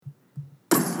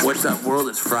What's up, world?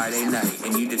 It's Friday night,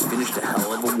 and you just finished a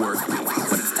hell of a work week.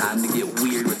 But it's time to get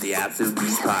weird with the Absolute Geek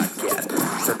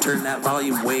Podcast. So turn that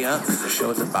volume way up, because the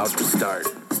show is about to start.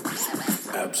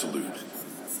 Absolute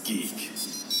Geek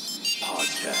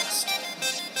Podcast.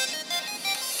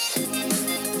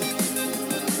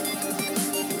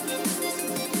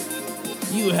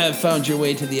 You have found your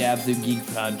way to the Absolute Geek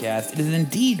Podcast. It is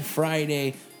indeed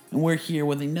Friday, and we're here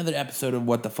with another episode of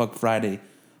What the Fuck Friday.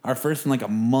 Our first in like a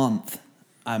month.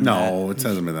 It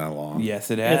hasn't been that long.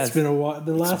 Yes, it has. It's been a while.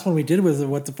 The last one we did was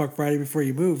What the Fuck Friday before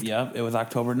you moved. Yep, it was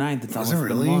October 9th. It's Was almost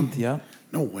it really? been a month. Yep.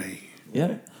 No way.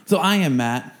 Yep. So I am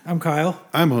Matt, I'm Kyle.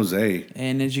 I'm Jose.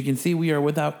 and as you can see, we are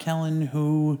without Kellen,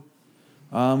 who,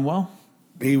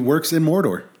 He works in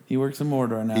Mordor. he works in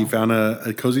Mordor now. He found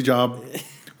a cozy job,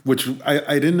 which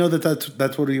I didn't know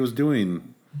that's what he was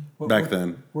doing back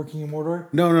then. Working in Mordor.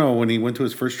 No, when he went to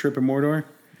his first trip in Mordor,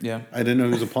 Yeah. I didn't know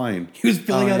he was applying. He was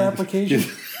filling out yeah. applications.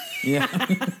 Yeah.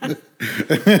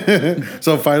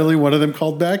 So finally, one of them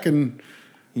called back, and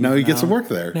now he gets to now- work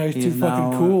there. Now he's He's too fucking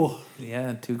now, cool.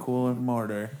 Yeah, too cool in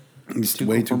Mordor. He's Too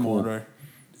way cool too for cool. Mordor.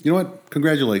 You know what?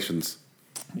 Congratulations.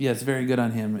 Yes, very good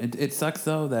on him. It sucks,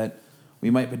 though, that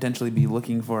we might potentially be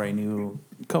looking for a new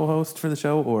co-host for the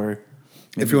show, or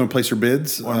If you want to place your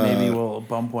bids, maybe we'll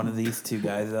bump one of these two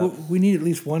guys up. We need at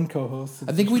least one co-host.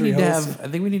 I think we Three need to hosts. have. I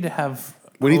think we need to have.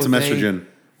 We need some Jose- estrogen.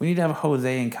 We need to have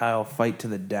Jose and Kyle fight to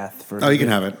the death for. Oh, you can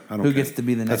have it. I don't Who care. gets to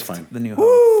be the That's next? fine. The new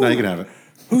host. No, you can have it.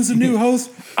 Who's the new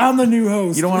host? I'm the new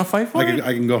host. You don't want to fight for I it?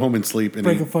 can go home and sleep. And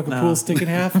break a eat. fucking No. pool stick in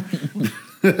half.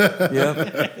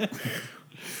 Yep.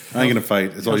 I ain't gonna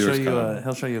fight. It's all He'll show yours. you. Kyle.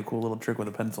 He'll show you a cool little trick with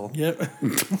a pencil. Yep.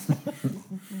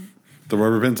 The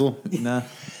rubber pencil. Nah.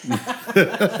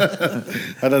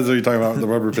 That's what you're talking about. The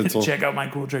rubber pencil. Check out my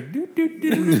cool trick. Do, do,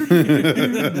 do, do, do,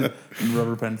 do, do.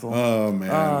 Rubber pencil. Oh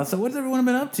man. So what's everyone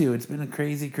been up to? It's been a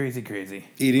crazy.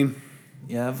 Eating.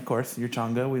 Yeah, of course. Your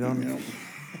chonga. We don't.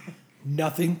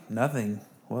 Nothing. Nothing.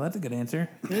 Well, that's a good answer.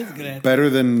 It is a good answer. Better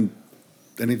than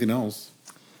anything else.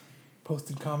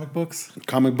 Posted comic books.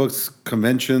 Comic books,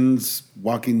 conventions,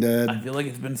 Walking I Dead. feel like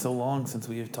it's been so long since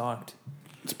we have talked.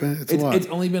 It's a lot. It's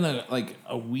only been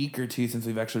a week or two since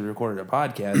we've actually recorded a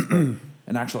podcast, but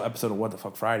an actual episode of What the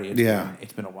Fuck Friday.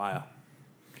 It's been a while.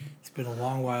 It's been a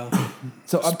long while.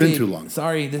 So It's been update, too long.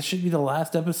 Sorry, this should be the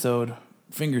last episode.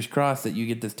 Fingers crossed that you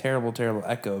get this terrible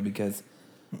echo because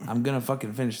I'm gonna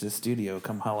fucking finish this studio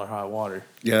come hell or high water.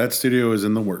 Yeah, that studio is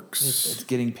in the works. It's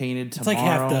getting painted It's tomorrow. like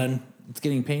half done. It's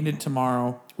getting painted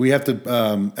tomorrow. We have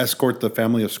to escort the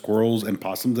family of squirrels and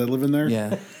possums that live in there.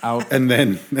 Yeah, out. And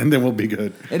then we'll be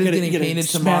good. It is Gonna- getting gonna painted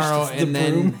smash tomorrow, the and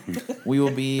then we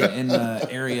will be in the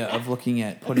area of looking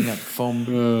at putting up foam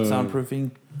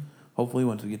soundproofing. Hopefully,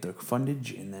 once we get the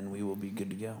fundage, and then we will be good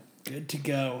to go. Good to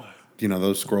go. You know,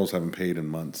 those squirrels haven't paid in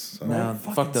months. So No,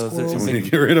 fucking fuck those. They're squirrels. too we need big.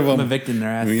 to get rid of them. I'm evicting their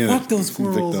ass. We gotta Fuck those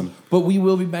squirrels. evict them. But we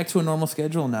will be back to a normal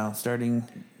schedule now, starting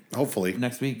Hopefully.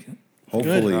 next week.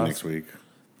 Hopefully Good. next week.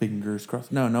 Fingers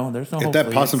crossed. No, there's no. If hopefully.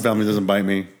 that possum family doesn't bite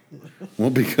me, we'll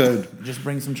be good. Just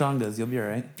bring some chongas. You'll be all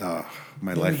right. Oh,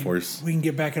 my life force. We can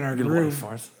get back in our Your life groove.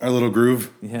 force. Our little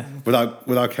groove. Yeah.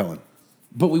 Without Kellen.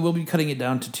 But we will be cutting it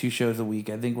down to 2 shows a week.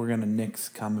 I think we're gonna nix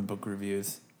comic book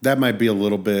reviews. That might be a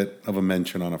little bit of a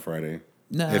mention on a Friday.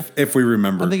 Nah. If we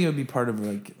remember. I think it would be part of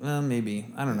maybe.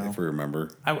 I don't know. If we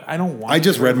remember. I don't want. I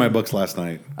just to get read rid my of- books last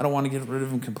night. I don't want to get rid of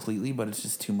them completely, but it's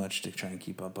just too much to try and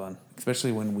keep up on,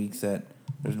 especially when weeks that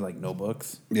there's like no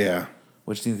books, Yeah.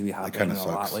 which seems to be happening kinda a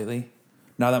lot sucks. lately.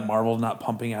 Now that Marvel's not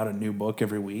pumping out a new book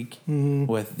every week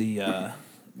with the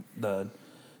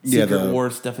Secret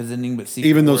Wars stuff is ending, but Secret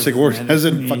Even though Wars Secret Wars isn't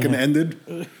hasn't ending. fucking ended.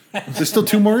 There's still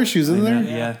 2 more issues, isn't there?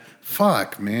 Yeah.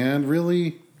 Fuck, man.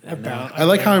 Really? About. I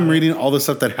like how I'm reading all the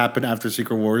stuff that happened after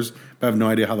Secret Wars, but I have no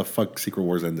idea how the fuck Secret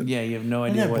Wars ended. Yeah, you have no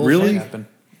idea that what bullshit? Really? happened.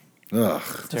 Ugh.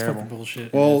 It's That's terrible. fucking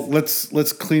bullshit. Well,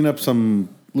 let's clean up some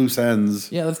loose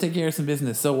ends. Yeah, let's take care of some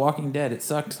business. So, Walking Dead, it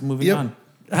sucked. Moving Yep. on.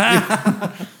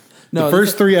 The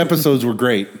first 3 episodes were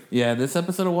great. Yeah, this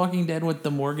episode of Walking Dead with the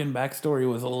Morgan backstory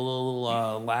was a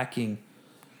little lacking.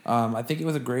 I think it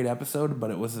was a great episode,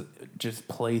 but it was just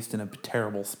placed in a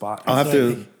terrible spot. I'll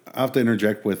have to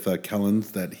interject with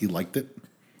Kellen's that he liked it.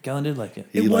 Kellen did like it.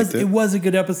 He It was liked it. it was a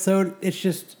good episode. It's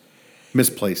just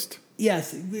Misplaced.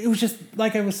 yes, it was just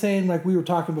like I was saying, like we were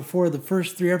talking before. The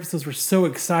first 3 episodes were so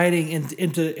exciting,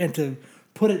 and to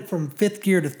put it from 5th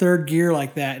gear to 3rd gear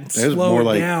like that and It was slow more it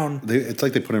like down. it's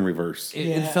like they put in reverse. It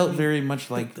Yeah, felt I mean- very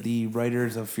much like the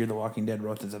writers of Fear the Walking Dead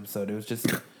wrote this episode. It was just,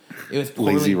 it was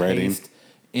poorly Lazy writing. paced.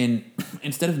 And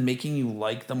instead of making you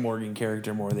like the Morgan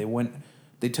character more,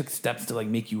 they took steps to like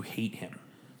make you hate him.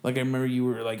 Like I remember you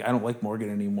were like, I don't like Morgan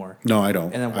anymore. No, I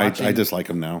don't. And then I dislike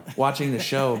him now. Watching the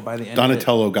show by the end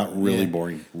Donatello of got really Yeah.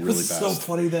 boring It really was fast. so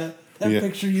funny that Yeah.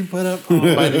 picture you put up. Oh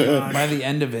my it, God. by the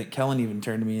end of it, Kellen even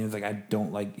turned to me and was like, I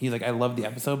don't like, he's like, I love the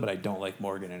episode, but I don't like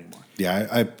Morgan anymore.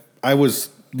 Yeah, I was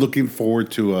looking forward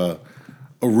to a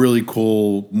really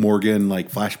cool Morgan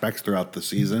like flashbacks throughout the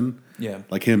season. Yeah.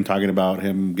 Like him talking about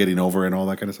him getting over and all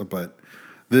that kind of stuff. But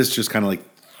this just kind of like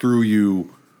threw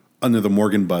you under the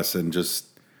Morgan bus and just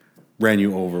ran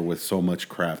you over with so much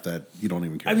crap that you don't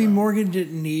even care I mean, about. Morgan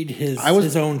didn't need his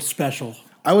own special.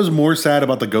 I was more sad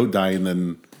about the goat dying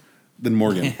than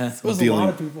Morgan. Yeah. It was a lot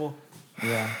of people.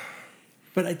 Yeah.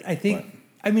 But I think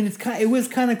it was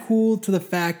kind of cool to the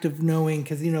fact of knowing,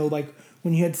 because like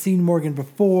when you had seen Morgan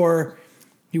before,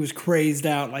 he was crazed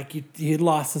out, like he had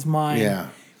lost his mind. Yeah.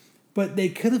 But they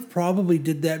could have probably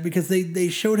did that because they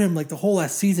showed him like the whole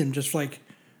last season just like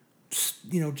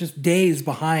just days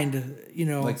behind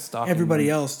Like stalking everybody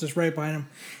them. else, just right behind him.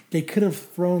 They could have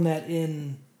thrown that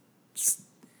in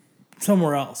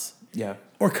somewhere else. Yeah.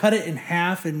 Or cut it in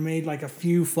half and made like a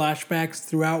few flashbacks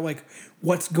throughout, like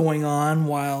what's going on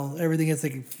while everything is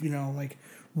like like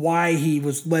why he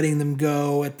was letting them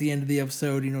go at the end of the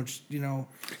episode.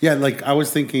 Yeah, like I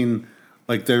was thinking,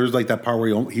 like there's like that part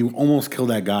where he almost killed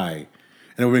that guy, and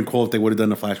it would have been cool if they would have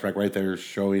done a flashback right there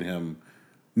showing him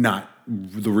not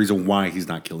the reason why he's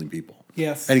not killing people.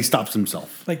 Yes, And he stops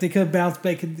himself. like they could have bounced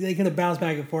back. They could have bounced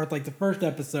back and forth, like the first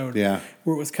episode. Yeah.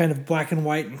 where it was kind of black and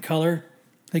white and color.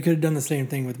 They could have done the same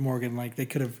thing with Morgan. Like they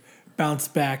could have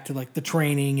bounced back to like the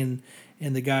training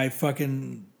and the guy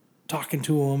fucking talking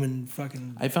to him and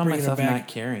fucking. I found bringing him myself back. not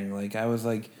caring. Like I was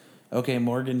like, okay,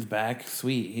 Morgan's back.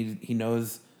 Sweet. He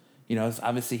knows.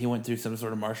 Obviously he went through some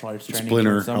sort of martial arts training.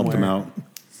 Splinter somewhere. helped him out.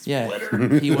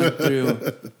 Yeah, he went through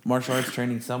martial arts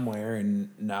training somewhere, and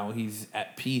now he's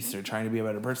at peace or trying to be a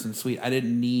better person. Sweet. I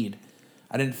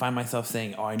didn't find myself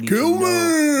saying, "Oh, I need Kill to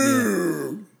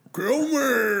know." me! Kill me!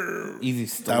 Yeah. Easy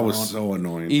Stallone. That was so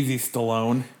annoying. Easy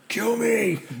Stallone. Kill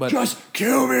me! But- Just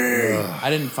kill me! I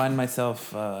didn't find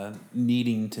myself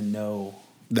needing to know.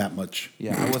 That much.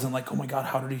 Yeah, I wasn't like, oh my god,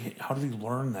 how did he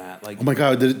learn that? Like, Oh my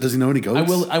god, does he know any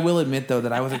goats? I will admit though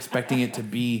that I was expecting it to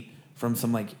be from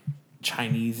some like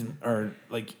Chinese or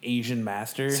like Asian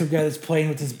master. Some guy that's playing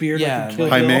with his beard. Yeah, like in Kill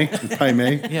like- Bill.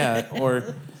 Jaime? Yeah,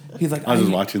 or he's like, I was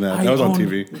just watching that. That was on own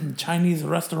TV. Chinese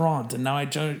restaurant, and now I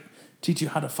teach you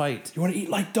how to fight. You want to eat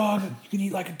like dog? You can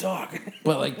eat like a dog.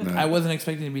 But like, I wasn't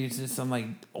expecting to be just some like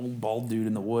old bald dude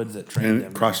in the woods that trained And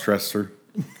him. cross-dresser.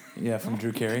 Yeah, from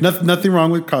Drew Carey. Nothing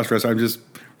wrong with cross-dresser. I'm just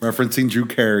referencing Drew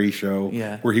Carey show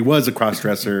Yeah. where he was a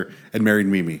cross-dresser and married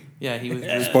Mimi. Yeah, he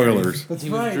was. Spoilers. That's He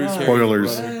was right. Drew huh? Carey's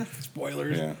Spoilers. brother.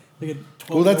 Spoilers. Yeah. Like a 12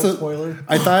 Well, that's a spoiler.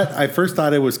 I first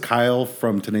thought it was Kyle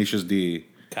from Tenacious D.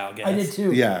 Kyle Gass. I did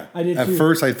too. Yeah, I did At too.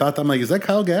 first, I thought I'm like, is that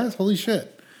Kyle Gass? Holy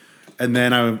shit! And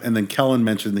then Kellen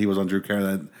mentioned he was on Drew Carey.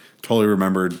 And I totally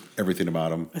remembered everything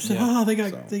about him. I said, Yeah. "Oh, they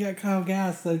got Kyle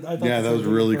Gass." I thought Yeah, the that same was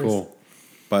thing really at first. cool.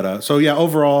 But so yeah,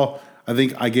 overall, I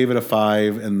think I gave it a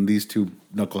 5, and these two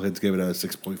knuckleheads gave it a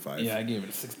 6.5. Yeah, I gave it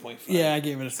a 6.5. Yeah, I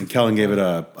gave it a 6. And Kellen gave it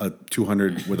a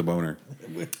 200 with a boner.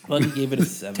 Lenny gave it a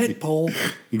 7. Tent pole.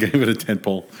 He gave it a 10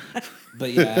 pole.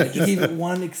 But yeah, I He just, gave it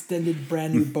one extended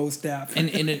brand new bow staff. and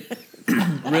it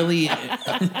really.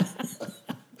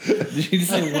 Did you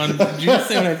just say one? Did you just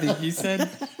say what I think you said?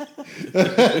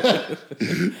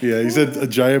 Yeah, he said a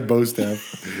giant bow staff.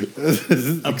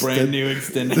 A brand new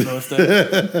extended bow staff.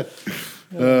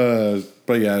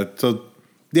 But yeah, so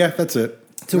yeah, that's it.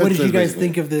 So, what That's did you guys basically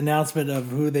think of the announcement of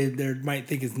who they might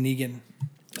think is Negan?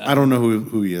 it. I don't know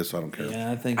who he is, so I don't care.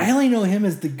 Yeah, I think. I only know him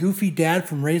as the goofy dad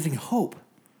from Raising Hope,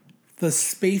 the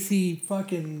spacey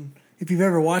fucking. If you've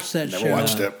ever watched that Never show,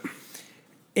 watched it.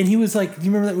 and he was like, do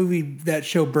you remember that movie, that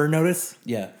show Burn Notice?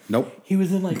 Yeah. Nope. He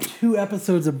was in like 2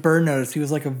 episodes of Burn Notice. He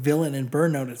was like a villain in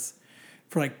Burn Notice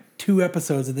for like 2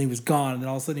 episodes, and then he was gone. And then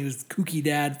all of a sudden, he was kooky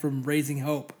dad from Raising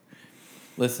Hope.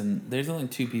 Listen, there's only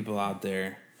 2 people out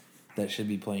there that should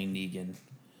be playing Negan: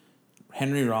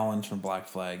 Henry Rollins from Black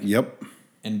Flag. Yep.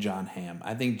 And John Hamm.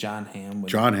 I think John Hamm would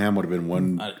John Hamm would have been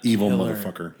one a evil killer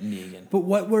motherfucker. Negan. But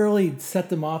what really set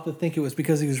them off to think it was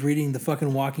because he was reading the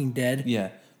fucking Walking Dead? Yeah,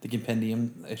 the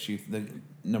compendium issue, the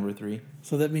number 3.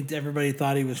 So that means everybody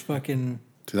thought he was fucking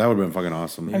Dude, that would have been fucking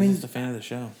awesome. Maybe he's just a fan of the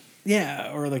show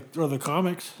or the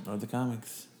comics. or the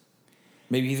comics.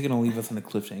 Maybe he's gonna leave us on a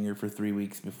cliffhanger for 3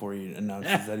 weeks before he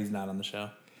announces that he's not on the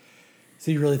show. So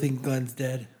you really think Glenn's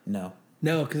dead? No.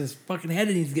 No, because his fucking head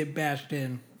needs to get bashed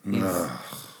in.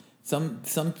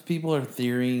 Some people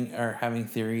are having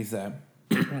theories that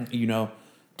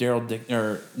Daryl Dick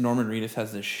or Norman Reedus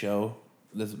has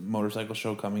this motorcycle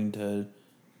show coming to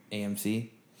AMC,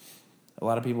 A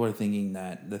lot of people are thinking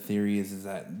that the theory is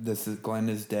that Glenn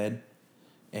is dead,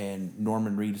 and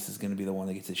Norman Reedus is going to be the one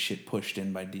that gets his shit pushed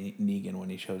in by Negan when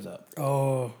he shows up.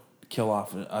 Oh, Kill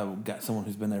off got someone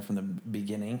who's been there from the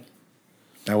beginning.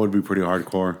 That would be pretty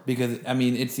hardcore. Because I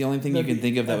mean, it's the only thing you That'd can be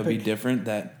think of that would be epic. different.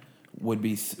 That would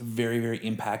be very, very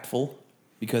impactful.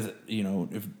 Because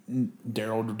if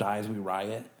Daryl dies, we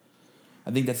riot.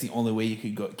 I think that's the only way you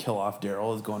could kill off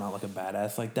Daryl is going out like a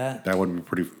badass like that. That would be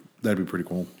pretty. That'd be pretty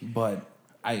cool. But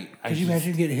could you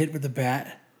imagine getting hit with a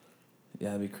bat?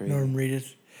 Yeah, that'd be crazy. Norman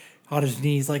Reedus on his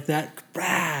knees like that,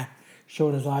 brah,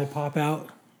 showing his eye pop out.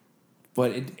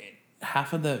 But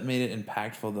half of that made it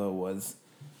impactful though was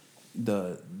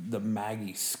the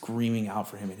Maggie screaming out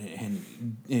for him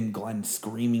and Glenn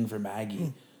screaming for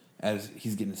Maggie as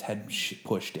he's getting his head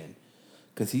pushed in,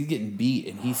 because he's getting beat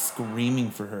and he's screaming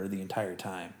for her the entire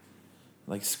time,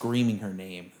 like screaming her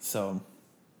name. So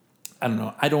I don't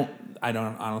know. I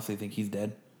don't honestly think he's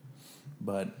dead,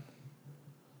 but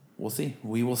we'll see.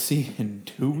 We will see in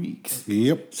 2 weeks.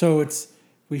 Yep. So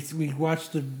we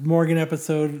watched the Morgan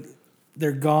episode.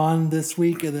 They're gone this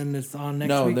week, and then it's on next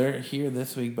No, week. they're here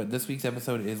this week, but this week's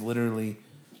episode is literally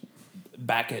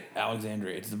back at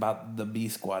Alexandria. It's about the B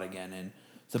Squad again, and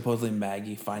supposedly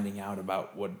Maggie finding out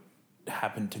about what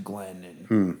happened to Glenn.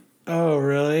 And Oh,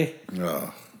 really?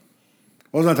 Well,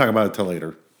 let's not talk about it till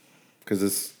later, because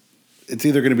it's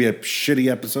either going to be a shitty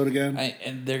episode again.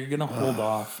 and they're gonna hold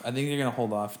off. I think they're gonna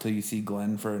hold off till you see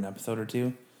Glenn for an episode or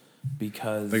two,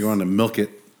 because They're going to milk it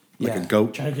like Yeah. a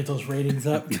goat. Trying to get those ratings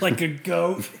up like a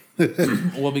goat.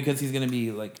 because he's gonna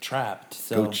be like trapped.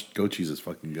 So Goat cheese is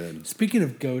fucking good. Speaking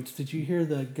of goats, did you hear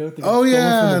the goat that got Oh stolen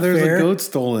yeah, from the there's fair? a goat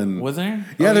stolen. was there?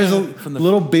 Yeah, Oh, there's a from the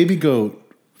little baby goat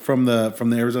from the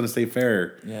Arizona State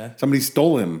Fair. Yeah. Somebody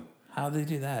stole him, How did they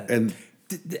do that? and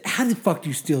How the fuck do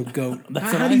you steal a goat? That's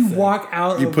How what do I you said. walk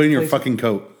out? you of put in your place- fucking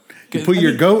coat. You put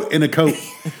your goat in a coat,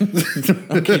 And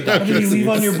then you leave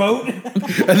on your boat.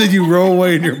 and then you row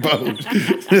away in your boat.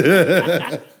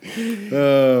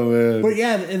 Oh man, But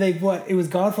yeah, and they It was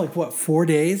gone for 4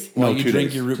 days While No, you 2 drink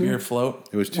days. your root beer float.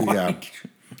 It was two. Why? Yeah,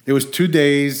 it was 2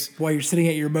 days. while you're sitting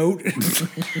at your boat.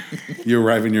 You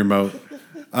arrive in your moat.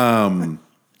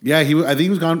 Yeah, I think he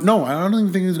was gone. No, I don't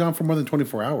even think he was gone for more than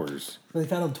 24 hours. They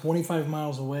found him 25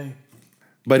 miles away.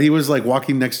 But he was like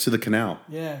walking next to the canal.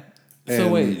 Yeah. So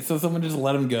And- wait, so someone just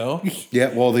let him go?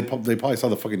 Yeah, well, they probably saw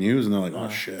the fucking news and they're like, oh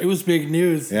shit. It was big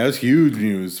news. Yeah, it was huge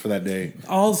news for that day.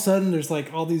 All of a sudden, there's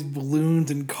all these balloons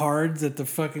and cards at the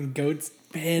fucking goat's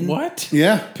pen. What?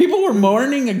 Yeah. People were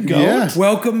mourning a goat? Yeah.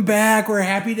 Welcome back. We're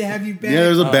happy to have you back. Yeah,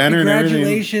 there's a banner and everything.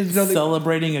 Congratulations.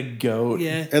 Celebrating a goat.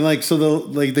 Yeah. And they show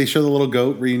the little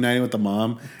goat reuniting with the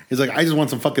mom. He's like, I just want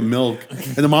some fucking milk.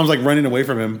 And the mom's like running away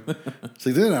from him. It's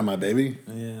like, this is not my baby.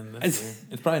 Yeah, that's weird.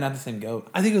 It's probably not the same goat.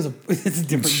 I think it's a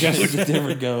different It's a goat.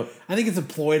 different goat. I think it's a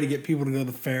ploy to get people to go to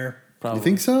the fair. Probably. You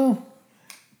think so?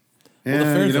 Yeah, Well, the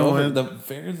fair's you know over. what? The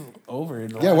fair's over.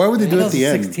 Yeah, why would they do it at the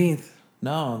end? 16th.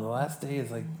 No, the last day is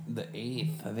like the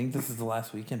 8th. I think this is the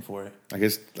last weekend for it. I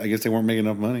guess they weren't making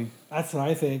enough money. That's what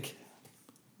I think.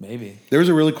 Maybe. There was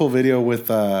a really cool video with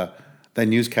that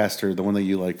newscaster, the one that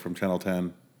you like from Channel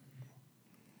 10.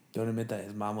 Don't admit that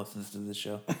his mom listens to this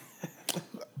show.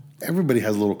 Everybody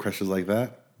has little crushes like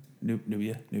that.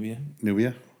 Nubia.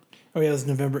 Nubia? Oh, yeah, it was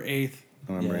November 8th.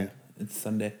 November Yeah, 8th. it's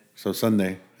Sunday. So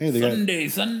Sunday. Hey, they got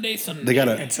Sunday. they got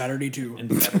And Saturday, too.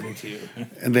 and Saturday too.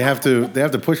 and they have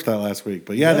to push that last week.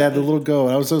 But yeah, they had the little goat.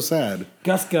 I was so sad.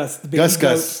 Gus, the baby Gus goat.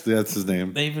 Gus, that's his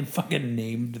name. They even fucking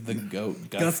named the goat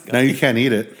Gus. Gus. Now you can't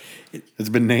eat it. It's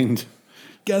been named.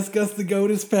 Gus the goat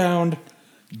is found.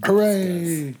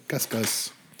 Hooray! Gus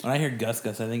Gus. When I hear Gus,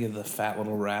 I think of the fat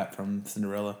little rat from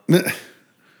Cinderella.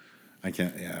 I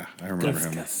can't. Yeah, I remember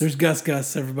him. There's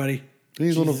Gus, everybody.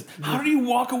 These little. How did you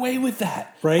walk away with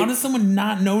that? Right? How does someone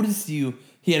not notice you?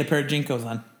 He had a pair of Jinkos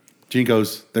on.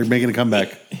 Jinkos. They're making a comeback.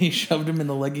 He shoved him in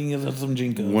the leggings of some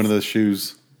Jinkos. One of those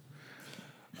shoes.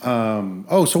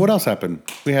 So what else happened?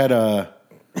 We had Gus.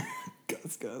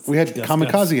 we had Gus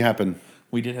kamikaze happen.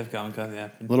 We did have kamikaze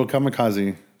happen. Little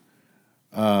kamikaze.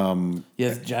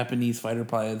 Yes, Japanese fighter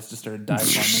pilots just started dive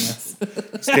bombing us.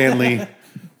 Stanley.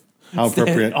 How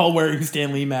appropriate. All wearing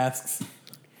Stan Lee masks.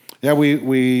 Yeah,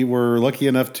 we were lucky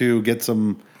enough to get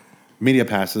some media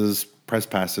passes, press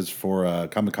passes for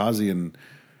kamikaze, and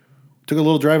took a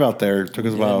little drive out there. Took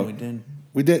us about.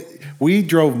 We did. We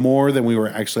drove more than we were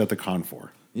actually at the con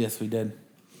for. Yes, we did.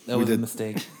 That was a did.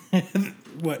 mistake.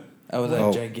 What? That was Oh.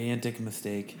 a gigantic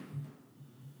mistake.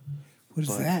 What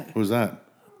is that? Who was that?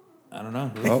 I don't know.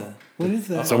 Who is Oh. that? What is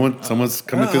that? Someone's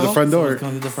coming through the Uh-oh. front door. Someone's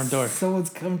coming through the front door. Someone's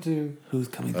come to. Who's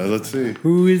coming through? Let's see.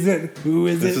 Who is it? Who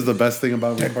is This it? is the best thing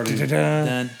about recording. Dun,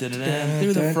 dun, dun, dun,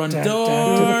 through the front door.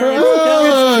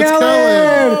 Oh, it's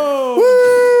Kellen.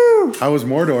 Woo! How was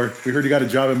Mordor? We heard you got a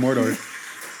job in Mordor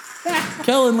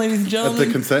Kellen, ladies and at gentlemen.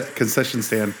 the concession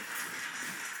stand.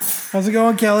 How's it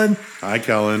going, Kellen? Hi,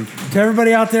 Kellen. To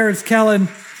everybody out there, it's Kellen.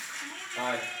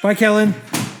 Hi. Bye, Kellen.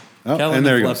 Oh, Kellen and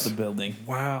there he left goes. the building.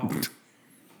 Wow.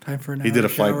 Time for an He did a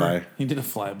shower. flyby. He did a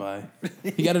flyby.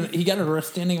 He got a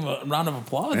standing round of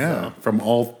applause. Yeah, from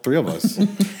all three of us.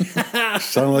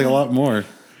 Sounded like a lot more.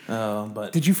 Though.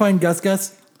 But Did you find Gus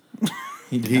Gus?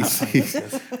 he did not find He's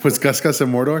Gus Gus. puts Gus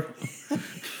in Mordor.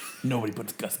 Nobody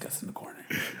puts Gus Gus in the corner.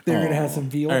 They're gonna have some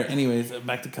veal. All right. Anyways,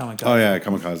 back to Comic Con. Oh yeah,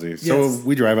 Kamikaze. So Yes.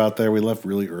 we drive out there. We left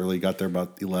really early. Got there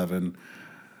about 11.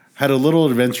 Had a little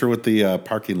adventure with the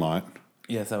parking lot.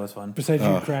 Yes, that was fun. Besides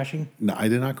you crashing. No, I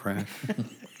did not crash.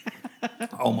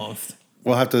 Almost.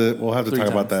 We'll have to Three talk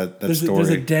about times. that There's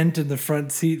story. a dent in the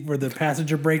front seat where the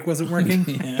passenger brake wasn't working.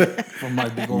 Yeah. From my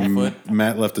big old foot.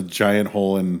 Matt left a giant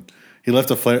hole in. He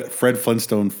left a Fred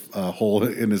Flintstone hole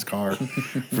in his car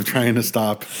for trying to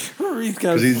stop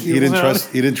because he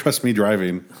didn't trust me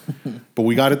driving. But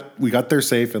we got it. We got there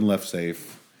safe and left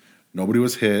safe. Nobody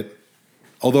was hit.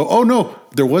 Although, oh no,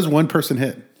 there was one person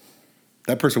hit.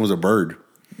 That person was a bird.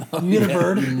 You hit a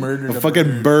bird? He murdered A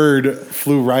fucking bird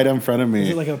flew right in front of me. Is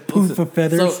it like a poof of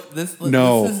feathers? So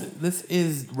No. this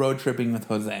is road tripping with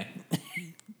Jose.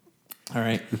 All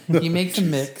right, he makes a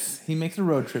mix. He makes a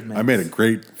road trip mix. I made a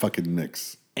great fucking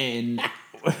mix. and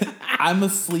I'm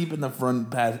asleep in the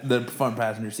front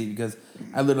passenger seat because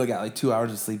I literally got like 2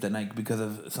 hours of sleep that night because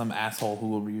of some asshole who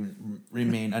will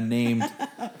remain unnamed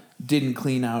didn't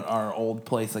clean out our old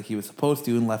place like he was supposed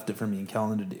to and left it for me and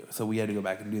Kellen to do. So we had to go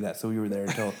back and do that. So we were there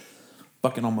until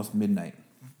fucking almost midnight.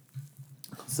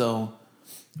 So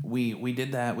we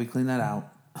did that. We cleaned that out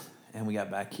and we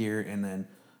got back here and then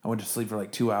I went to sleep for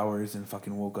like 2 hours and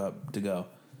fucking woke up to go.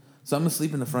 So I'm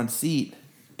asleep in the front seat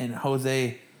and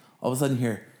Jose all of a sudden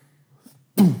hear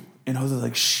boom and Jose's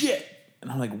like shit.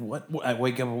 And I'm like, what? I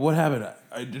wake up. What happened?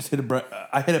 I just hit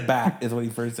I hit a bat. Is what he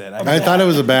first said. I thought it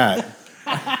was a bat.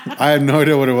 I have no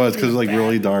idea what it was because it was like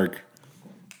really dark.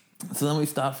 So then we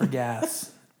stopped for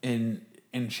gas and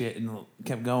shit and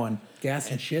kept going. Gas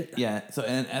and shit? Yeah. So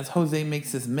and as Jose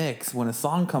makes this mix, when a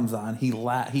song comes on,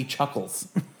 he chuckles.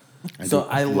 So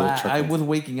I was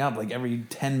waking up like every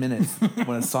 10 minutes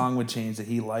when a song would change that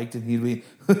he liked, and he'd be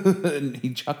and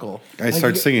he'd chuckle. I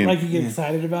start singing. Like you get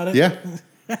excited about it? Yeah.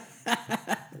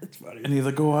 That's funny. And he's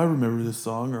like, "Oh, I remember this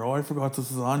song," or "Oh, I forgot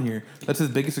this was on here." That's his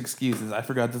biggest excuse is I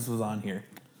forgot this was on here.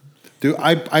 Dude,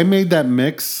 I made that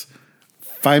mix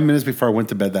 5 minutes before I went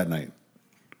to bed that night.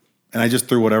 And I just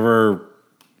threw whatever,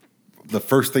 the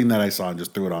first thing that I saw and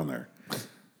just threw it on there.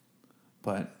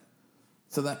 But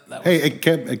so that was, Hey, it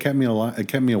kept me alive. It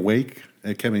kept me awake.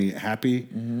 It kept me happy.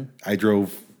 Mm-hmm. I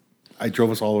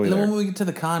drove us all the way And then there. when we get to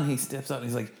the con, he steps out and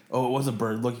he's like, "Oh, it was a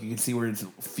bird. Look, you can see where its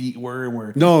feet were and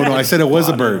where." No, I said it was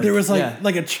a bird. There was Yeah.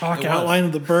 like a chalk It was. outline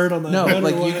of the bird on the No, hood or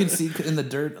like you what? can see in the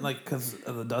dirt, like because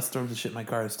of the dust storms and shit. My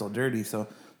car is still dirty, so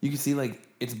you can see like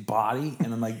its body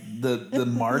and then like the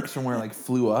marks from where it like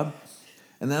flew up.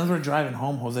 And then as we're driving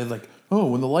home, Jose's like, "Oh,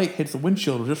 when the light hits the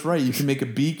windshield just right, you can make a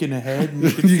beak and a head." And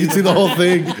You can see the whole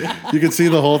thing. You can see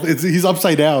the whole. He's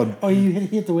upside down. Oh, you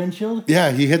hit the windshield?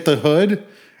 Yeah, he hit the hood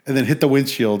and then hit the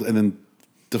windshield and then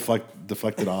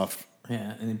deflected off.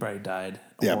 Yeah, and he probably died.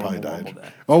 A Yeah, horrible, probably horrible died.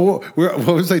 death. Oh, what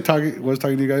was I talking? Was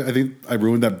talking to you guys? I think I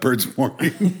ruined that bird's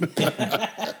morning.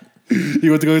 He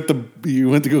went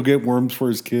to go get worms for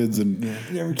his kids, and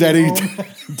Never came Daddy. home.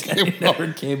 Daddy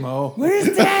never came home.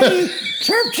 Where's Daddy?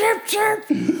 Chirp, chirp, chirp.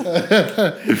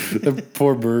 The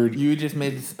poor bird. You just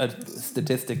made a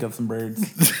statistic of some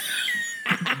birds.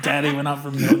 Daddy went out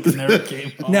for milk and never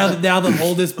came home. Now the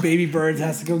oldest baby bird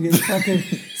has to go get fucking.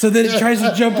 So then it tries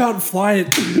to jump out and fly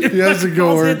it. He has to go.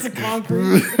 Falls Or, into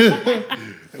concrete.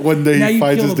 one day Now he you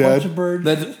finds killed his a bunch dad. of birds.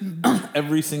 That's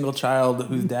every single child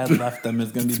whose dad left them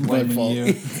is going to be my blaming fault.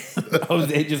 you.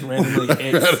 Jose just randomly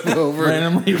hits,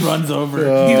 randomly runs over. You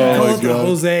Oh, call my it the God.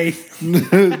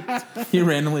 Jose. He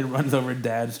randomly runs over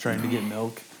dad's trying to get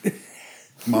milk.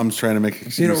 Mom's trying to make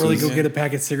excuses. You don't really go get a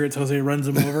pack of cigarettes. Jose runs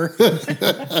him over.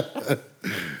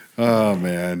 Oh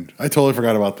man, I totally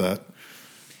forgot about that.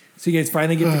 So you guys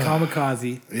finally get to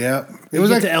Kamikaze. Yeah, It was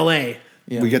to L.A.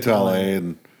 Yeah, we get to LA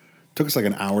and it took us like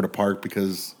an hour to park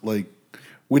because like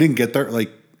we didn't get there.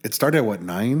 Like it started at what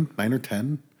 9 or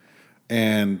 10,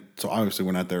 and so obviously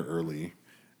we're not there early.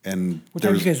 and What there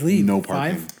time was did you guys leave? no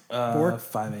parking. 5? 4?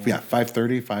 5 a.m. Yeah,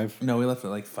 5:30, 5. No, we left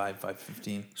at like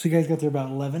 5:15. So you guys got there about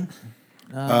 11?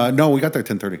 No, we got there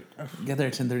 10:30. Get there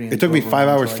at 10:30. It took me 5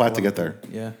 hours flat to get there.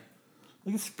 Yeah.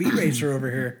 Look at Speed Racer over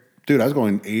here. Dude, I was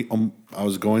going 8. I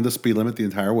was going the speed limit the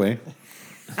entire way.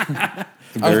 I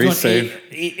was Very going safe.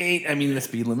 Eight. I mean, the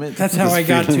speed limit. That's how I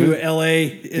got to LA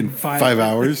in 5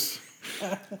 hours.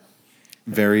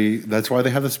 That's why they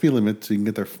have the speed limit so you can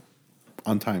get there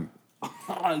on time.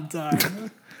 on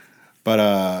time.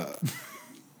 But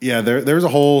yeah, there was a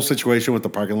whole situation with the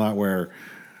parking lot where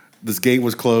this gate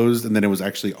was closed and then it was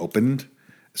actually opened.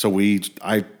 So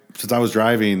since I was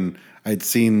driving, I'd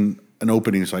seen an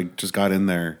opening, so I just got in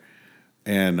there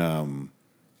and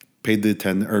paid the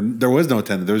attendant. Or there was no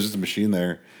attendant; there was just a machine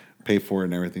there. Pay for it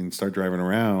and everything. Start driving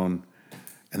around,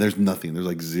 and there's nothing. There's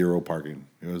like zero parking.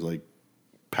 It was like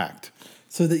packed.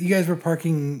 So that you guys were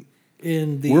parking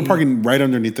in the... We were parking right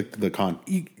underneath the con.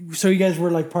 So you guys were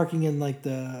like parking in like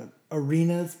the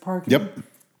arenas parking? Yep,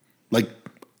 like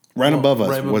right above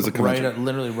us was the convention.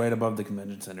 Literally right above the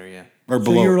convention center. Yeah. Or So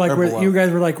below. you were like Or where below. you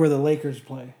guys were like where the Lakers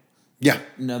play. Yeah.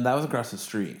 No, that was across the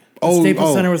street. The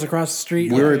Staples Center was across the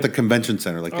street. We were Okay. at the convention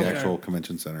center, like the Okay. actual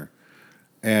convention center.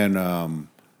 And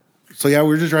so, yeah, we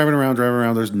were just driving around.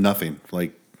 There's nothing.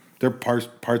 Like, there are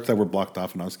parts that were blocked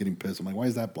off, and I was getting pissed. I'm like, why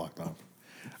is that blocked off?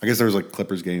 I guess there was, like,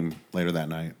 Clippers game later that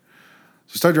night.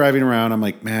 So, start driving around. I'm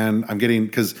like, man, I'm getting...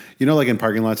 Because, like, in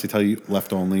parking lots, they tell you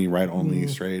left only, right only,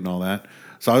 straight, and all that.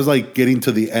 So, I was, like, getting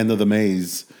to the end of the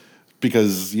maze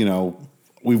because,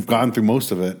 we've gone through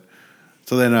most of it.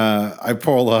 So, then I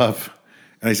pull up,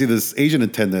 and I see this Asian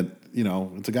attendant,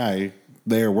 it's a guy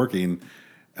there working.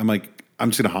 I'm like, I'm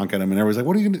just gonna honk at him, and everybody's like,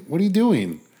 "What are you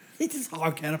doing?" He just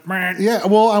honk at him. Yeah,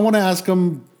 well, I want to ask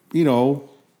him,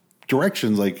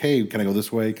 directions. Like, hey, can I go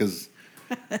this way? Because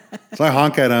so I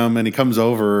honk at him, and he comes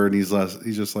over, and he's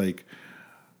just like,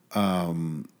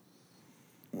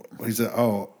 he said,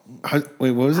 "Oh,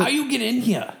 wait, what was it?" How you get in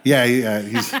here? Yeah.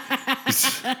 He's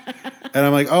and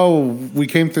I'm like, "Oh, we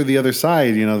came through the other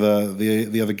side,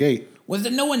 the other gate." Was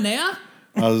there no one there?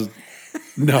 I was,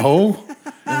 no.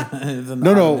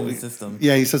 No. System.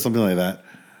 Yeah, he said something like that.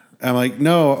 I'm like,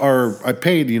 no, or I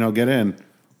paid, get in.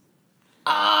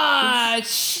 Ah,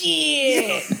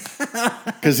 shit.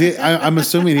 Because I'm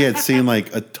assuming he had seen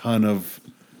like a ton of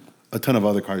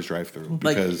other cars drive through.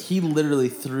 Like Because he literally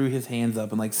threw his hands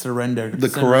up and like surrendered. the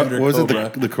surrender what was Cobra.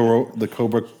 it? The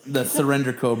Cobra. The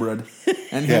surrender Cobra,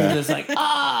 and he Yeah. was just like,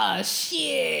 ah,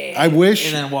 shit. I wish.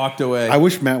 and then walked away. I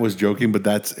wish Matt was joking, but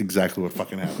that's exactly what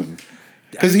fucking happened.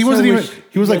 Because I he so wasn't even. wish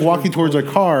He was like you guys walking were towards our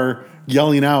car,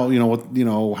 yelling out,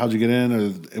 how'd you get in,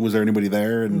 or was there anybody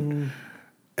there? And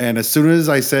as soon as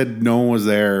I said no one was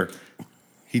there,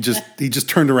 he just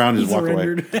turned around and He just walked away.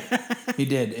 surrendered. He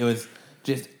did. It was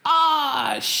just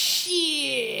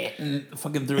shit, and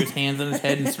fucking threw his hands on his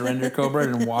head and surrender Cobra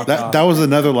and walked off. That was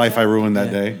another life I ruined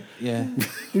that day. Yeah.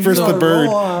 First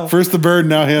the bird,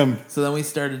 now him. So then we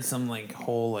started some like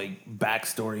whole like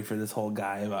backstory for this whole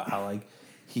guy about how like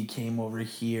he came over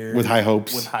here With high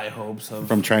hopes. of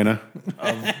From China.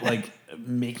 like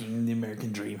making the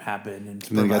American dream happen and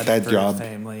then he got providing that for job. his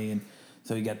family, and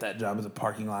so he got that job as a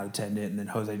parking lot attendant, and then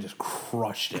Jose just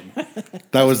crushed him.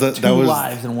 That was Two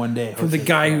lives in one day. From the Jose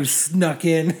guy who crushed. snuck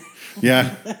in.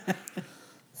 yeah.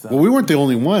 Well, we weren't the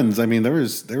only ones. I mean, there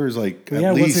was like at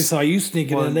Yeah, once they least saw you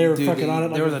sneaking Well, in, they were dude, fucking on it.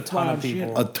 there like was a ton of fly shit.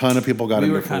 people. a ton of people got We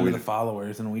in were before kind we. of the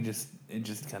followers, and it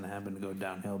just kind of happened to go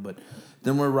downhill. But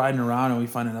then we're riding around, and we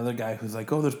find another guy who's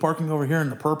like, "Oh, there's parking over here in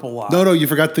the purple lot." No, you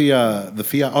forgot the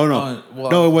Fiat. Oh no,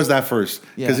 well, no, it was that first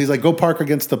because Yeah. he's like, go park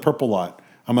against the purple lot.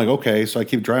 I'm like, okay, so I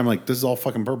keep driving. Like, this is all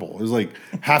fucking purple. It was like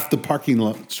half the parking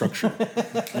lot structure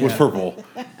was purple.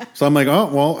 So I'm like, oh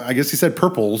well, I guess he said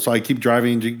purple. So I keep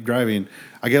driving.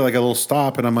 I get like a little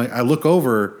stop, and I'm like, I look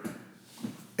over,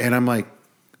 and I'm like,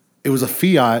 it was a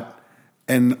Fiat,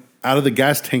 and out of the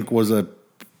gas tank was a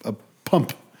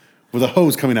pump with a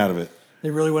hose coming out of it. They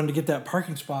really wanted to get that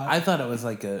parking spot. I thought it was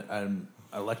like an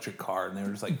electric car, and they were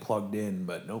just like plugged in,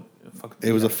 but nope.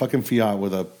 It was a fucking Fiat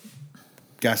with a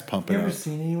gas pump you in ever it.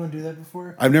 seen anyone do that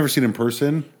before? I've never seen in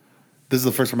person. This is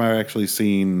the first time I've actually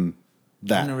seen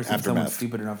that I've never seen someone aftermath.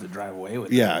 stupid enough to drive away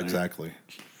with. Yeah, it. exactly.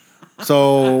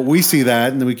 So we see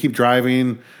that, and then we keep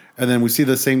driving, and then we see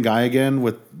the same guy again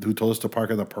who told us to park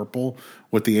at the purple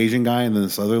with the Asian guy and then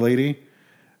this other lady,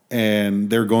 and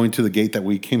they're going to the gate that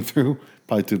we came through,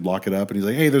 probably to block it up. And he's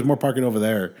like, "Hey, there's more parking over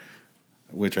there,"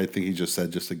 which I think he just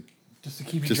said just to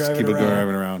keep you just driving keep it around.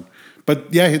 driving around.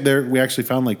 But yeah, there we actually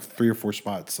found like 3 or 4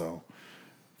 spots. So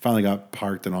finally got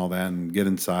parked and all that, and get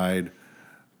inside.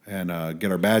 and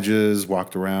get our badges,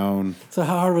 walked around. So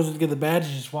how hard was it to get the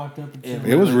badges? Just walked up and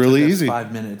It was really took us easy.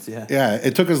 5 minutes, yeah. Yeah,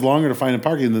 it took us longer to find a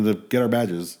parking than to get our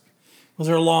badges. Was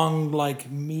there a long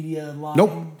media line?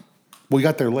 Nope. We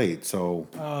got there late, so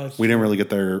that's we didn't really get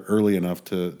there early enough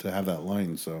to have that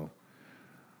line. So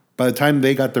by the time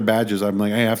they got their badges, I'm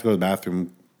like, hey, I have to go to the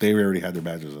bathroom. They already had their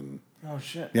badges, and Oh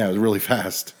shit. yeah, it was really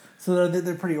fast. So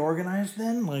they're pretty organized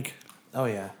then. Oh,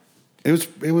 yeah. It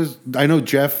was. I know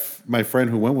Jeff, my friend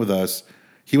who went with us.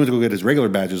 He went to go get his regular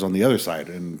badges on the other side,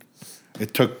 and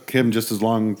it took him just as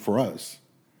long for us.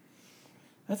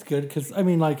 That's good because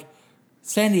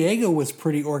San Diego was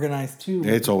pretty organized too.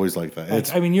 It's always like that.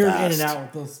 It's you're fast. in and out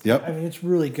with those. Yep. It's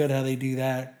really good how they do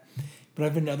that. But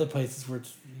I've been to other places where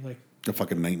it's A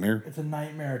fucking nightmare. it's a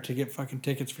nightmare to get fucking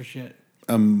tickets for shit.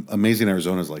 Amazing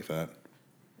Arizona's like that.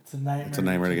 It's a nightmare. It's a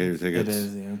nightmare to get your tickets. It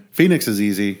is, yeah. Phoenix is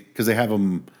easy because they have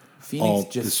them Phoenix all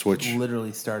just switch.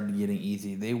 literally started getting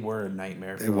easy. They were a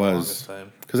nightmare for It the was longest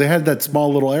time. because they had that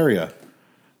small little area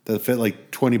that fit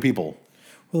like 20 people.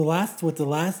 Well, the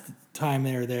last time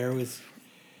they were there was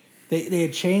they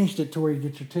had changed it to where you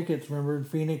get your tickets. Remember in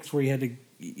Phoenix where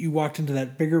you walked into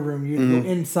that bigger room, you had to go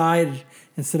inside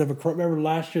instead of remember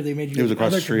last year they made you It was go to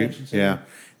across the other street, convention center. yeah.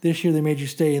 This year they made you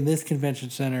stay in this convention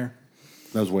center,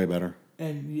 That was way better.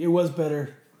 and it was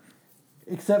better.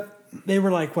 Except they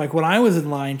were like when I was in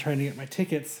line trying to get my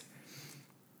tickets,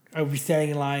 I would be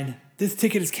standing in line. This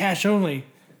ticket is cash only,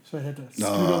 so I'd have to scoot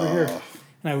over here,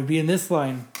 and I would be in this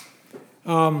line.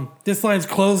 This line's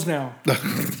closed now.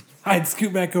 I'd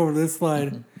scoot back over to this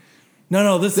line.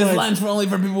 No, this This line. line's for only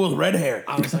for people with red hair.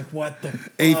 I was like, what the?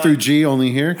 A through G only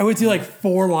here. I went through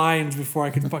 4 lines before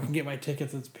I could fucking get my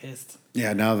tickets. I was pissed.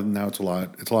 Yeah, now it's a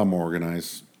lot. It's a lot more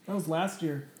organized. That was last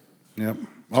year. Yep.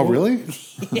 Oh, really?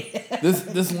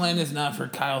 This line is not for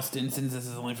Kyle Stinsons. This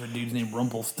is only for dudes named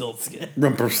Rumpelstiltskin.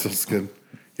 Rumpelstiltskin.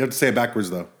 You have to say it backwards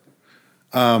though.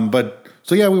 But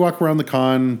so yeah, we walk around the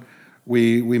con.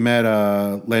 We met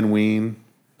Len Wein.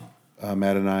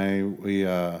 Matt and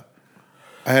I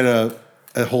I had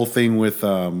a whole thing with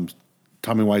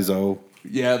Tommy Wiseau.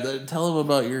 Yeah, tell him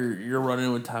about your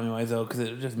run-in with Tommy Wiseau because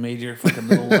it just made your fucking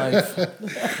little life.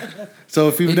 So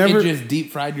if you've It never just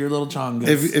deep fried your little chongas.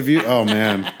 if you oh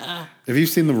man, if you've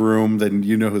seen The Room, then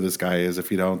you know who this guy is. If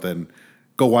you don't, then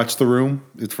go watch The Room.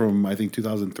 It's from I think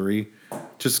 2003.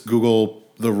 Just Google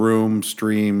The Room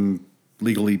stream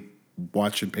legally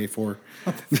watch and pay for,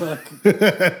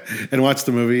 and watch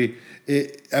the movie.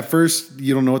 At first,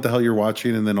 you don't know what the hell you're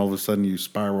watching, and then all of a sudden, you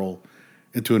spiral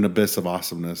into an abyss of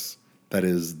awesomeness that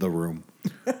is The Room.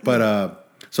 But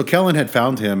so Kellen had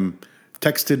found him,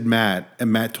 texted Matt,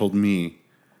 and Matt told me,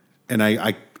 and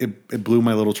it blew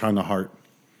my little Changa heart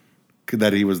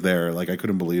that he was there. Like I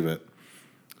couldn't believe it.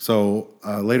 So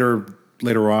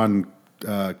later on,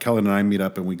 Kellen and I meet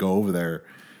up and we go over there,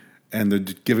 and they're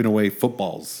giving away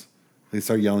footballs. They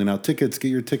start yelling out, "Tickets! Get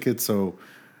your tickets!" So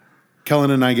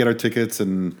Kellen and I get our tickets,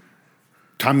 and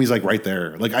Tommy's like right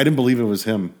there. Like I didn't believe it was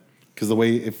him because the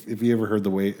way if you ever heard the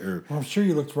way or Well, I'm sure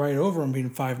you looked right over him being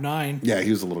 5'9". yeah, he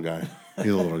was a little guy. He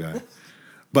was a little guy.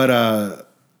 But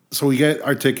so we get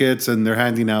our tickets, and they're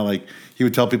handing out like he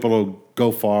would tell people to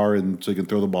go far and so you can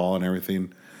throw the ball and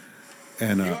everything.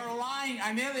 And You're lying.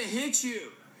 I never hit you.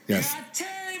 Yes. You're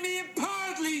tearing me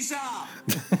apart, Lisa.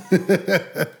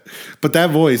 but that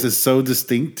voice is so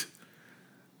distinct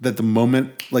that the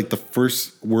moment, like the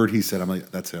first word he said, I'm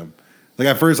like, that's him. Like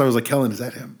at first I was like, Kellen, is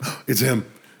that him? It's him.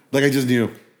 Like I just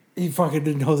knew. He fucking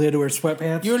didn't Jose had to wear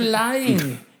sweatpants. You're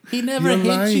lying. He never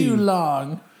You're hit you lying.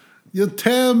 long. You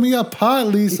tear me apart,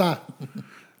 Lisa.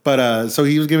 But so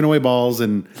he was giving away balls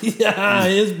and Yeah,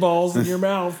 his balls in your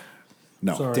mouth.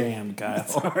 no. Sorry. Damn, Kyle.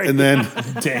 Sorry. And then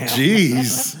Damn.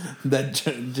 jeez. That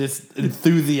just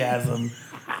enthusiasm.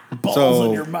 Balls So-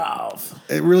 in your mouth.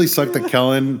 It really sucked that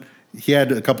Kellen, he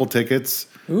had a couple tickets.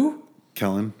 Who?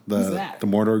 Kellen, Who's the that?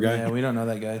 Mordor guy. Yeah, we don't know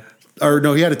that guy. Or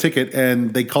no, he had a ticket,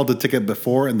 and they called the ticket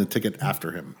before and the ticket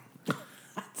after him.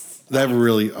 That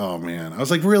really, oh man, I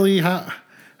was like, really? How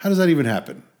does that even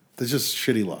happen? That's just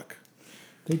shitty luck.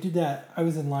 They did that. I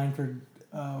was in line for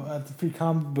at the free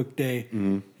comic book day,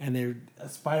 and a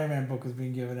Spider-Man book was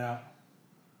being given out.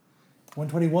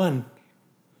 121,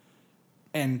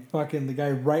 and fucking the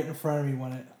guy right in front of me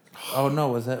won it. Oh no,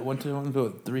 was that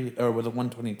 123 or was it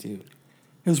 122?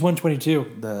 It was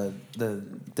 122. The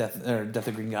death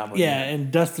of Green Goblin. Yeah,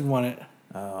 and Dustin won it.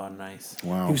 Oh, nice.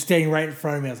 Wow. He was standing right in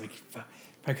front of me. I was like, fuck,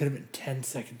 if I could have been 10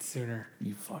 seconds sooner,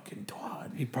 You fucking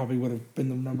twat. he probably would have been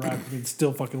the number after me and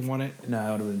still fucking won it. No,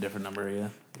 it would have been a different number. Yeah.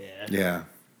 Yeah. Yeah.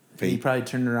 He Fate. probably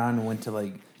turned around and went to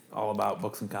like all about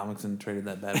books and comics and traded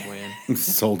that bad boy in.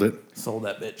 Sold it. Sold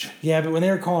that bitch. Yeah, but when they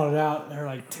were calling it out, they were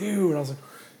like 2, and I was like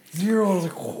 0. I was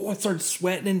like, oh, I started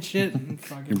sweating and shit. And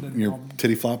fucking didn't Your call-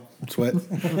 titty flop sweat.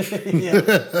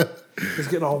 yeah. Just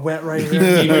getting all wet right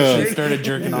here. She started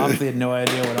jerking off. They had no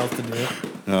idea what else to do.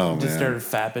 Oh, Just man. started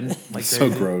fapping like So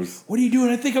crazy. gross. What are you doing?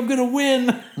 I think I'm gonna win.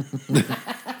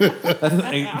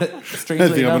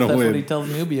 Strangely I'm enough, gonna that's win. what he tells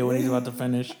Nubia when he's about to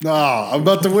finish. I'm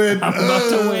about to win. I'm about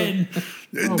to win.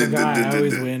 Oh my god, I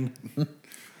always win.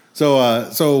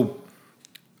 So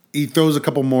he throws a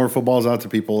couple more footballs out to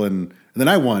people, and then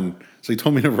I won. So he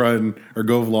told me to run or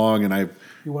go long, and I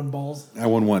You won balls.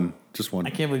 won one, just one. I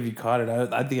can't believe you caught it.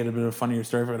 I think it'd have been a funnier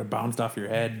story if it would have bounced off your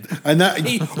head. And that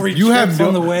Or he you have trips no.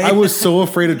 on the way. I was so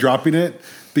afraid of dropping it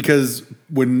because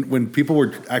when people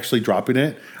were actually dropping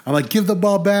it, I'm like, give the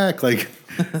ball back, like,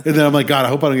 and then I'm like, God, I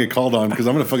hope I don't get called on because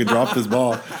I'm gonna fucking drop this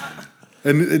ball.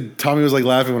 And Tommy was like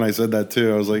laughing when I said that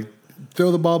too. I was like,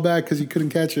 throw the ball back because you couldn't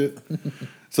catch it.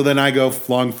 So then I go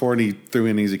long for it, and he threw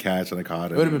an easy catch, and I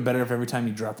caught It would have it. been better if every time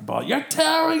you dropped the ball, you're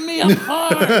tearing me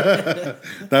apart. That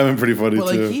would have been pretty funny But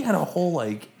like too. he had a whole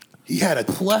like He had a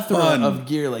plethora ton. of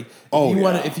gear. Like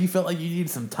if you felt like you needed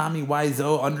some Tommy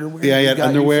Wiseau underwear, Yeah, he had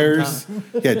got you some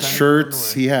underwears. He had Tommy shirts.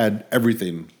 underwear. He had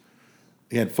everything.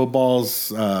 He had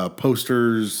footballs,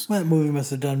 posters. Well, that movie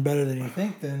must have done better than you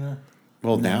think. Then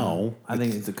Well, now I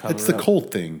think it's a cover. it's the up. Colt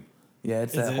thing. Yeah,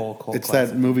 it's Is that it? whole Colt. It's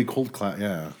classic. that movie Colt Class.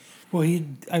 Yeah. well,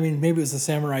 maybe it was the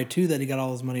Samurai 2 that he got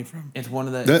all his money from. It's one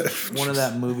of that. That- It's one of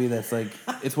that movie that's like.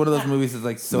 It's one of those movies that's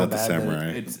like so Not the bad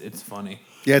Samurai. that it's funny.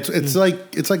 Yeah, it's like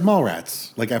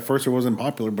Mallrats. Like at first it wasn't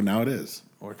popular, but now it is.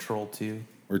 Or Troll 2.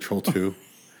 Or Troll 2.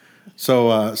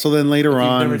 So then later If you've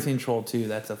on, never seen Troll 2,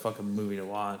 that's a fucking movie to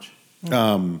watch.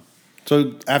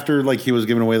 so after like he was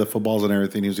giving away the footballs and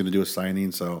everything, he was going to do a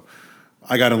signing. So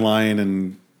I got in line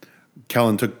and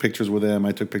Kellen took pictures with him.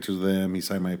 I took pictures with him. He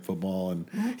signed my football and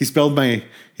he spelled my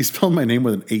name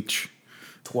with an H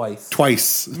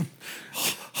twice.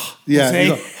 Yeah, Jose? he's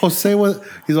like, Jose. What?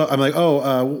 He's like, I'm like,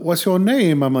 oh, what's your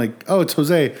name? I'm like, oh, it's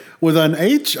Jose with an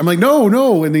H. I'm like,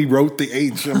 no, and he wrote the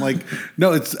H. I'm like,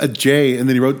 no, it's a J, and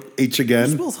then he wrote H Who again.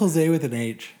 spells Jose with an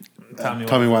H? Tommy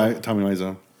Tommy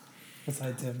Wiseau.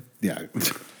 Besides him. Yeah,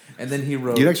 And then he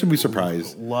wrote. you'd actually be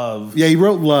surprised. Love. Yeah, he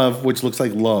wrote love, which looks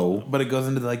like low, But it goes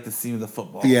into like the scene of the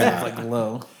football. Yeah. It's like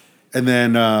low. and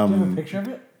then Do you have a picture of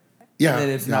it? yeah, And then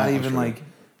it's yeah, not I'll even show you. like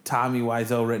Tommy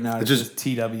Wiseau written out. It's just just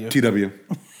TW. TW.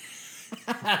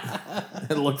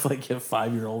 It looks like a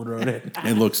 5-year-old wrote it.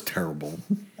 It looks terrible.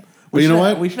 But you know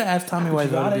what? We should have asked Tommy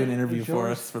Wiseau got to do it. an interview It's for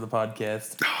yours. us for the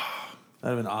podcast.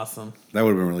 That'd have been awesome. That would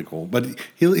have been really cool. But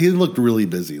he looked really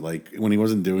busy. Like when he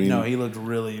wasn't doing. No, he looked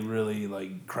really, really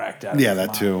like cracked out. of yeah, his that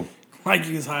mind. too. Like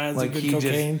he was high as Like a good he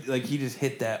cocaine. just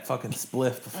hit that fucking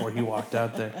spliff before he walked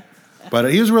out there.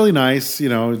 But he was really nice. You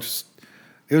know,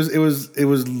 it was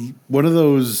one of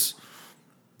those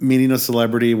meeting a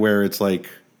celebrity where it's like,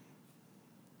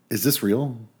 is this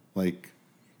real? Like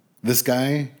this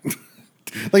guy?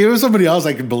 Like if it was somebody else,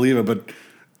 I could believe it. But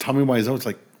Tommy Wiseau, it's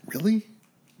like, really?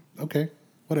 Okay,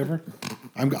 whatever.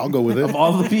 I'll go with it. Of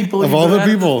all the people, Of you all the were at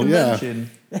this people, yeah. convention.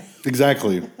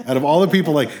 Exactly. Out of all the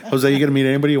people, like Jose, you gonna meet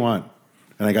anybody you want,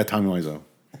 and I got Tommy Wiseau.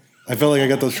 I felt like I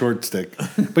got the short stick,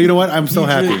 but you know what? I'm still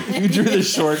happy. You drew the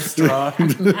short straw.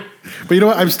 But you know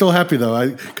what? I'm still happy though,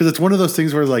 because it's one of those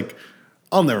things where like,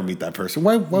 I'll never meet that person.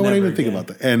 Why would I Never even think again. about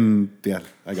that? And yeah,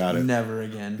 I got it. Never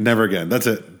again. Never again. That's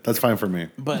it. That's fine for me.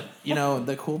 But you know,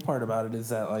 the cool part about it is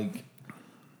that like,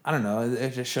 I don't know,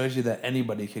 it just shows you that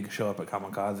anybody could show up at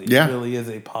Kamikaze. Yeah. It really is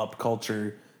a pop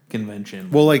culture convention.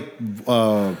 Well, like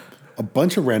a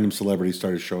bunch of random celebrities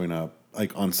started showing up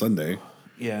like on Sunday.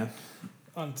 Yeah.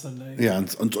 On Sunday. Yeah, on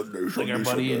Sunday. Like our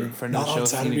buddy and friend of Not the on show,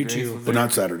 Saturday, Skinny Grace, too. was But there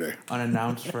not Saturday.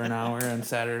 unannounced for an hour on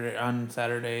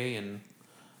Saturday, and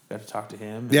got to talk to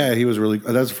him. Yeah, he was really.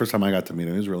 That was the first time I got to meet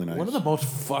him. He was really nice. One of the most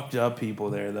fucked up people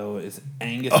there, though, is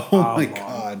Angus. Oh my Oblong.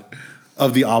 god!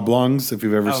 Of the Oblongs, if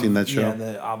you've ever seen that show. Yeah,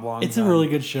 the Oblong. It's a really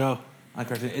good show. on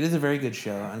Cartoon. It is a very good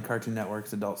show on Cartoon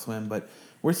Network's Adult Swim. But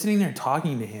we're sitting there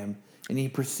talking to him, and he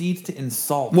proceeds to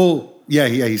insult. Well, yeah,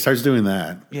 he starts doing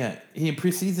that. Yeah, he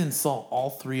proceeds to insult all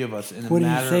three of us in a What did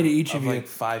he matter say to each of you? like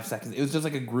 5 seconds. It was just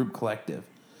like a group collective.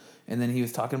 And then he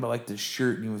was talking about like this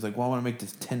shirt, and he was like, well, I want to make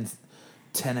this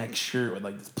 10X shirt with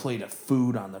like this plate of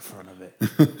food on the front of it.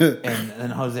 And then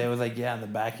Jose was like, yeah, on the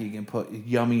back you can put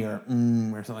yummy or or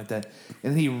something like that.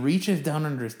 And he reaches down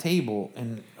under his table,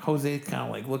 and Jose's kind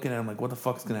of like looking at him like, what the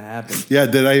fuck's going to happen? Yeah,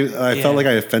 I Yeah. felt like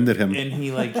I offended him. And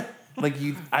he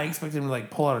I expected him to like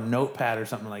pull out a notepad or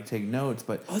something, like take notes,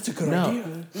 but that's a good no,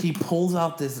 idea. he pulls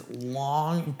out this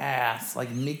long ass like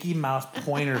Mickey Mouse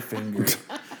pointer finger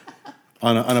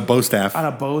on a bow staff. on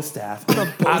a bow staff.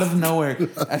 Out of nowhere,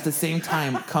 at the same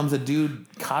time, comes a dude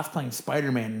cosplaying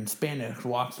Spider-Man in spandex,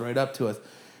 walks right up to us,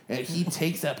 and he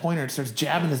takes that pointer and starts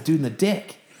jabbing this dude in the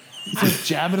dick. He starts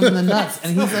jabbing him in the nuts,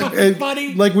 and he's like, And,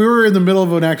 Buddy. like we were in the middle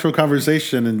of an actual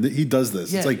conversation, and he does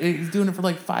this. yeah, It's like he's doing it for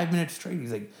like 5 minutes straight.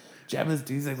 He's like jabbing this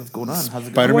dude. He's like, what's going on? How's it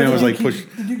going? Spider-Man Why was did like he push.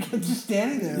 keep- The dude kept just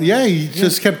standing there. Yeah, he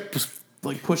just kept.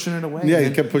 Like pushing it away. Yeah, And he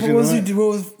then- kept pushing What was it he away. do? What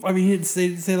was? I mean, he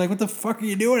didn't say like, "What the fuck are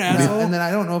you doing, No, asshole?" and then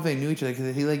I don't know if they knew each other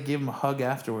because he like gave him a hug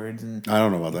afterwards, and I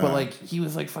don't know about that. but like he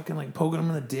was like fucking like poking him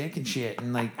in the dick and shit,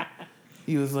 and like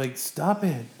he was like, "Stop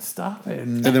it,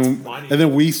 and and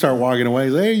then we start walking away.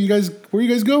 He's like, hey, you guys, where you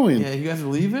guys going? yeah, you guys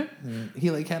leave it." And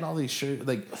he like had all these shirts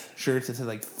that said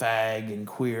like fag and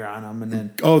queer on them, and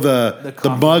then Oh, the coffee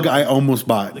mug mug. I almost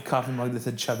bought. the coffee mug that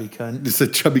said "chubby cunt." It's a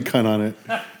chubby cunt on it.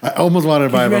 I almost wanted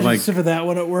to buy it. But I'm like, for that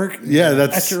one at work. yeah,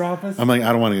 that's at your office. I'm like,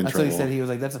 I don't want to get in That's what trouble. he said. He was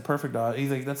like, "That's a perfect." He's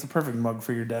like, "That's a perfect mug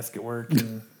for your desk at work."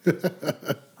 And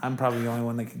I'm probably the only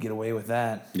one that could get away with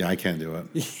that Yeah, I can't do it.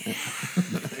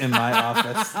 in my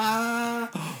office.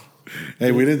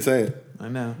 Hey, we didn't say it. I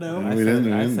know. No. I We said, didn't, it,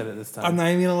 we I didn't. said it this time. I'm not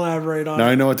even gonna elaborate on Now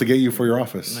I it. know what to get you for your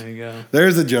office. There you go.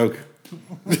 There's a joke.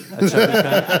 A chubby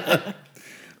cunt.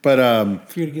 But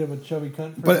If you're gonna give him a chubby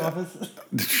cunt for But- his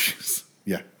office.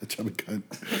 yeah, a chubby cunt.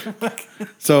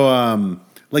 So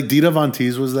like Dita Von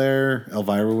Teese was there,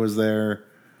 Elvira was there,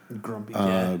 Grumpy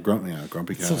cat.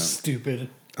 Grumpy Cat. So stupid.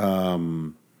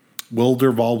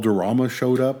 Wilder Valderrama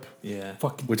showed up, Yeah.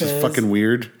 Fucking. which Fez. is fucking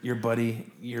weird. Your buddy,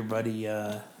 Robbie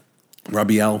L.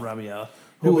 Rabiel,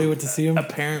 Nobody went to see him.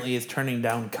 apparently is turning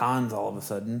down cons all of a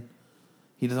sudden.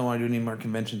 He doesn't want to do any more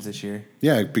conventions this year.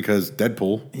 Yeah, because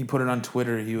Deadpool. He put it on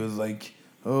Twitter. He was like,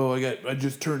 "Oh, I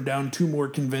just turned down 2 more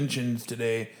conventions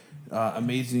today.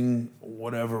 Amazing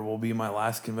whatever will be my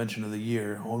last convention of the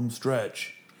year, home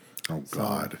stretch." Oh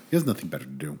God, he has nothing better to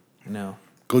do. No.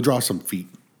 Go draw some feet.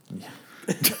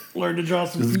 Learn to draw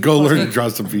some. Just go learn to draw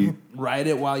some feet. Ride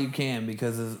it while you can,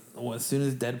 because as soon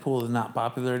as Deadpool is not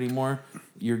popular anymore,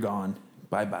 you're gone.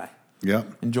 Bye-bye. Yep.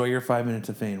 Enjoy your 5 minutes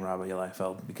of fame, Robbie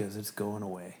Liefeld, because it's going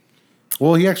away.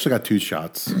 Well, he actually got 2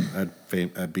 shots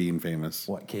at being famous.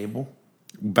 What, Cable?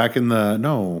 Back in the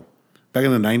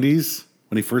 90s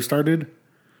when he first started,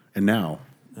 and now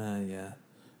Yeah.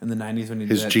 In the 90s when he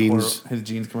His did that jeans- his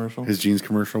jeans commercial. his jeans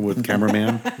commercial with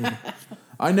cameraman.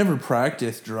 I never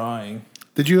practiced drawing.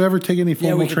 Did you ever take any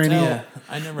formal we could training? tell. Yeah,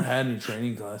 I never had any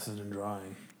training classes in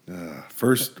drawing.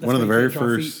 First, That's one of the why very you can't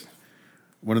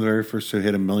draw first to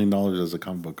hit $1 million as a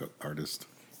comic book artist.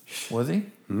 Was he?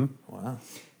 Mm-hmm. Wow.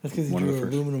 That's because he One of drew the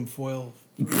first. aluminum foil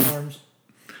arms.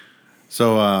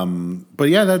 So, but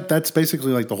yeah, that's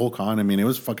basically like the whole con. I mean, it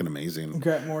was fucking amazing.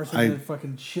 Grant Morrison I- had a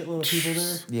fucking shitload of people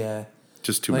there. Yeah.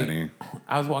 Just too Like, many.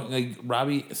 I was walking like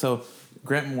Robbie. So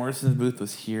Grant Morrison's booth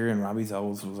was here, and Robbie's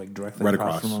elbows was like directly Right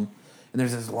across, across. from him. And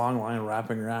there's this long line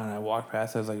wrapping around. And I walked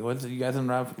past. I was like, "What's you guys in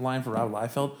line for Rob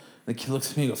Liefeld?" And the kid looks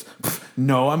at me and goes,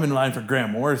 "No, I'm in line for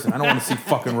Grant Morrison. I don't want to see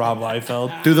fucking Rob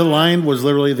Liefeld." Dude, the line was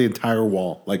literally the entire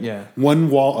wall. Like Yeah.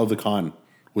 one wall of the con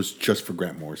was just for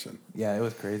Grant Morrison. Yeah, it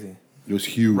was crazy. It was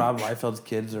huge. Rob Liefeld's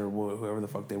kids or whoever the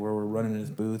fuck they were running his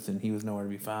booth, and he was nowhere to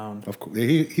be found. Of course,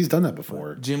 he's done that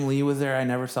before. Jim Lee was there. I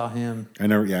never saw him. I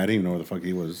didn't even know where the fuck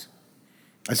he was.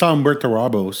 I saw Humberto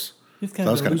Ramos. He's kind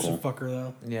That of was a kinda elusive cool. fucker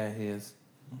though. Yeah, he is.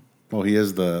 Well, he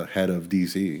is the head of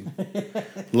DC. A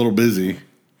little busy.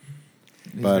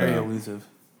 He's But, very elusive.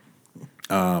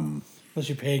 Unless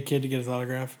you pay a kid to get his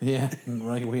autograph. Yeah,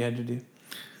 like we had to do.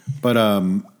 But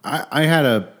I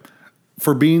had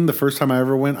for being the first time I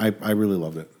ever went, I really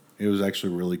loved it. It was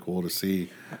actually really cool to see.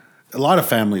 A lot of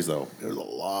families though. There was a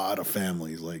lot of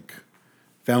families like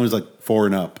 4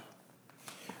 and up.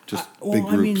 Just big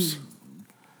groups.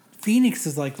 Phoenix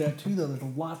is like that too, though. There's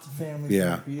lots of families.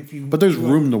 Yeah. If you, But there's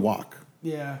room to walk.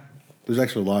 Yeah. There's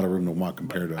actually a lot of room to walk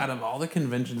compared Out to. of all the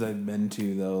conventions I've been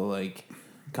to, though, like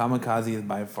Kamikaze is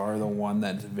by far the one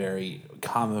that's very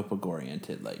comic book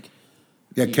oriented. Like,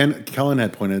 Yeah, Kellen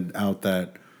had pointed out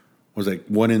that was like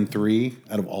 1 in 3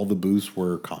 out of all the booths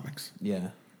were comics, yeah,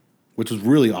 which was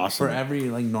really awesome. for every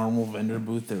like normal vendor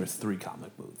booth, there was 3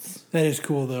 comic booths. That is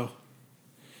cool though.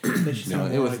 They should No,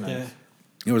 do it more was like nice.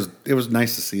 that. It was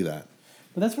nice to see that.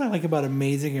 But that's what I like about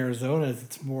Amazing Arizona is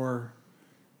it's more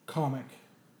comic.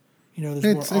 You know,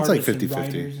 there's It's more like artists and 50-50.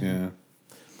 writers and- Yeah.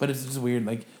 But it's just weird.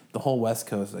 Like the whole West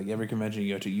Coast, like every convention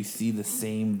you go to, you see the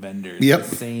same vendors, Yep.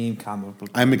 the same comic book.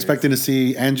 I'm vendors. expecting to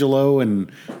see Angelo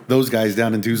and those guys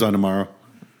down in Tucson tomorrow.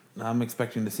 I'm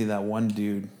expecting to see that one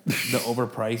dude, the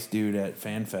overpriced dude at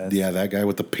FanFest. Yeah, that guy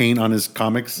with the paint on his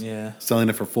comics. Yeah. Selling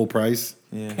it for full price.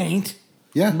 yeah. Paint.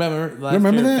 Yeah. Remember last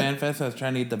Remember year that? at FanFest, I was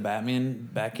trying to get the Batman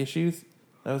back issues.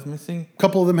 that was missing. A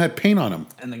couple of them had paint on them.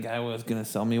 And the guy was going to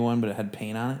sell me one, but it had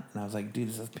paint on it. And I was like, dude,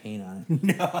 this has paint on it.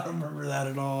 No, I don't remember that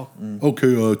at all. Okay,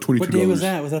 $22. What day was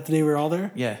that? Was that the day we were all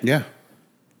there? Yeah. Yeah.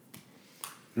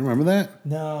 You remember that?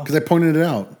 No. Because I pointed it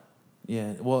out.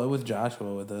 Yeah. Well, it was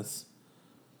Joshua with us.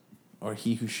 Or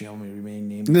he who shall me remain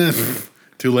nameless.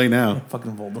 Too late now.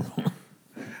 Fucking Voldemort.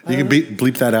 You can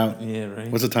bleep that out. Yeah,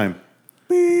 right. What's the time?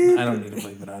 I don't need to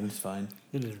bleep it out. It's fine.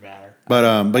 It doesn't matter.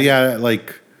 But yeah,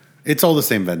 like it's all the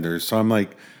same vendors. So I'm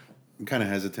kind of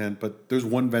hesitant. But there's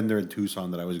one vendor in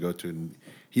Tucson that I always go to, and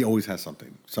he always has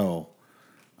something. So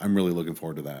I'm really looking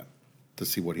forward to that, to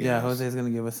see what he Yeah, has. Jose's going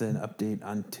to give us an update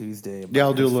on Tuesday. About Yeah,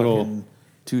 I'll do his a little- fucking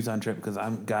Tucson trip because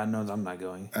God knows I'm not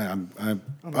going. I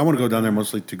want to go down there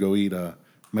mostly to go eat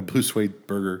my Blue Suede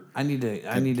burger. I need to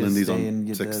Lindy's on stay and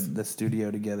get 6th. the studio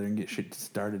together and get shit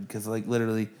started because like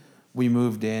literally we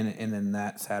moved in and then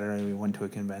that Saturday we went to a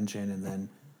convention and then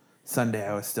Sunday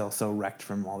I was still so wrecked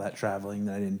from all that traveling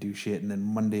that I didn't do shit and then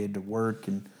Monday I had to work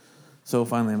and so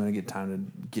finally I'm gonna get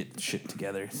time to get shit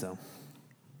together. So,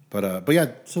 But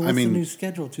yeah, So what's the new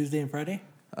schedule? Tuesday and Friday?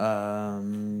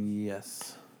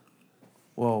 yes.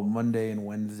 Well, Monday and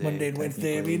Wednesday. Monday and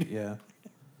Wednesday, I technically. mean. Yeah.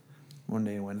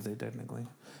 Monday and Wednesday, technically.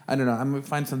 I don't know. I'm going to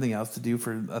find something else to do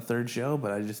for a third show,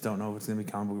 but I just don't know if it's going to be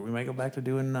comic book. We might go back to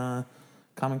doing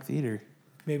comic theater.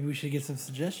 Maybe we should get some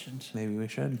suggestions. Maybe we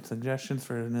should. Suggestions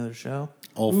for another show?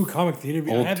 Ooh, comic theater.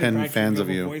 all I haven't 10 practiced fans of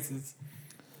double you. Voices.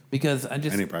 Because I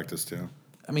just, Any practice too.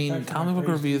 I mean, Practice comic my book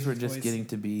praise reviews were Jesus just voice. getting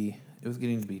to be, it was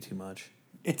getting to be too much.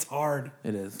 It's hard.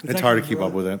 It is. It's hard to actually keep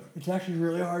up really- with it. It's actually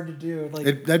really hard to do.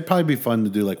 Like, That'd probably be fun to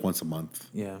do like once a month.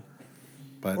 Yeah.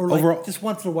 But or like overall, just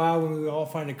once in a while when we all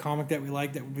find a comic that we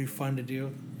like, that would be fun to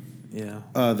do. Yeah.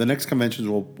 the next conventions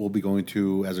we'll be going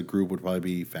to as a group would probably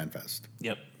be FanFest.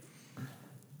 Yep.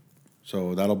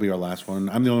 So that'll be our last one.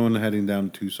 I'm the only one heading down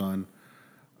to Tucson,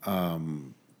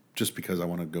 just because I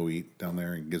want to go eat down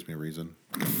there. It gives me a reason.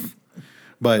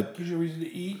 But Gives you a reason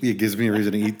to eat. it gives me a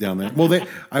reason to eat down there. Well,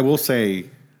 I will say,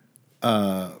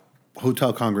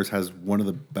 Hotel Congress has one of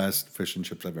the best fish and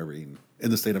chips I've ever eaten in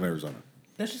the state of Arizona.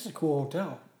 That's just a cool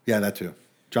hotel. Yeah, that too.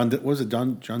 John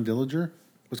Dillinger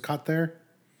was caught there,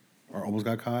 or almost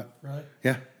got caught. Right.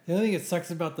 Yeah. The only thing that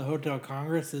sucks about the Hotel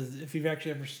Congress is if you've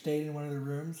actually ever stayed in one of the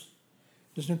rooms,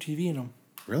 there's no TV in them.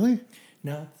 Really?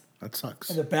 No. That sucks.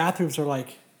 And the bathrooms are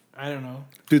like, I don't know,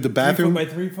 Dude, the 3 bathroom foot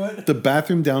by 3 foot. the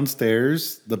bathroom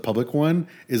downstairs, the public one,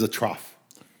 is a trough.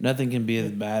 Nothing can be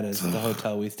as bad as the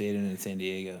hotel we stayed in San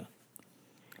Diego.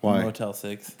 Why? Motel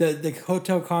 6. The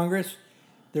Hotel Congress,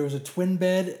 there was a twin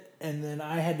bed, and then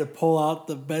I had to pull out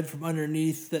the bed from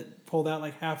underneath that pulled out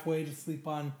like halfway to sleep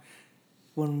on.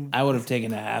 When I would have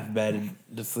taken a half bed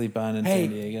to sleep on in Hey.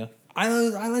 San Diego. I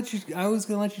was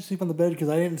gonna let you sleep on the bed because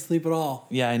I didn't sleep at all.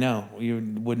 Yeah, I know. You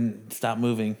wouldn't stop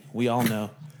moving. We all know.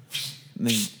 And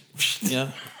then,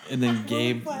 yeah. And then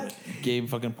Gabe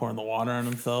fucking pouring the water on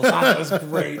himself. That was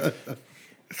great.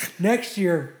 Next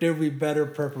year there'll be better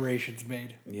preparations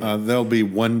made. There'll be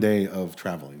one day of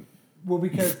traveling. Well,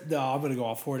 because I'm gonna go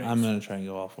all 4 days. I'm going to try and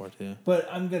go all 4 too. But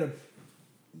I'm gonna.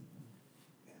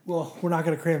 Well, we're not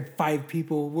gonna cram 5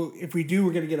 people. If we do,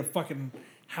 we're gonna get a fucking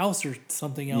house or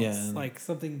something else, Yeah. like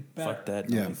something better. Fuck that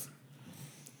Yeah. noise.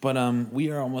 But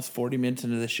we are almost 40 minutes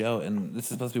into the show, and this is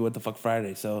supposed to be What the Fuck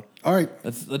Friday. So All right.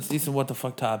 let's do some What the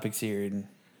Fuck topics here, and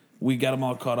we got them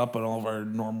all caught up on all of our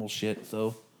normal shit.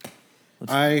 So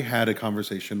I had a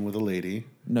conversation with a lady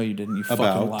no, you didn't. You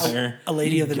About- fucking liar. A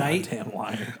lady You of the night? goddamn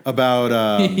liar.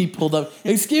 about He pulled up.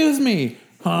 Excuse me,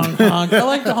 honk honk. I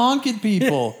like to honk at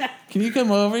people. Can you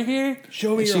come over here?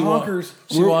 Show me She your wa- honkers.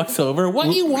 She walks over. What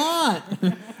do you want?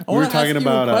 I wanna ask talking you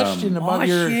about, a question about Aw,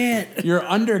 your shit. your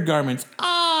undergarments.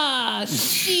 Ah,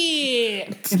 shit.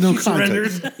 no She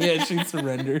surrenders. context. Yeah, she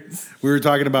surrenders. We were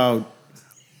talking about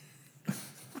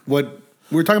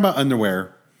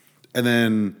underwear, and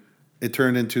then it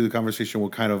turned into the conversation: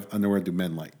 what kind of underwear do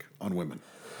men like on women?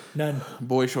 None.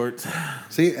 Boy shorts.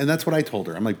 See, and that's what I told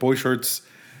her. I'm like, boy shorts,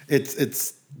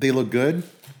 it's they look good.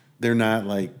 They're not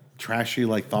like trashy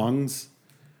like thongs.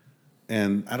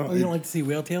 And I don't. Oh, you don't like to see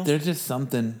whale tails? There's just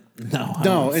something. No, I no,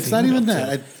 don't it's see not even whale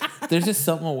that. tails. There's just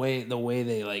something the way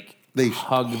they like They-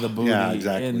 hug the booty. Yeah,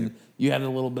 exactly. And you have a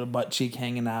little bit of butt cheek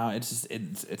hanging out. It's just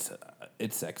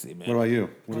it's sexy, man. What about you?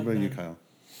 What about you, Kyle?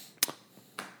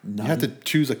 None, You have to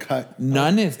choose a cut.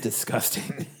 none is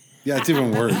disgusting. Yeah, it's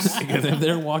even worse. Because if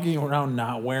they're walking around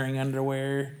not wearing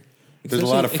underwear, There's a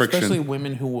lot of friction. Especially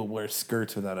women who will wear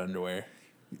skirts without underwear.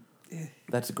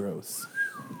 That's gross.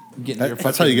 Getting your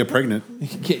That's how you get pregnant.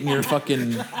 getting your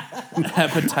fucking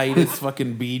hepatitis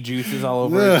fucking bee juices all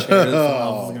over a chair that someone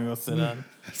else is gonna go sit on.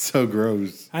 It's so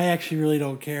gross. I actually really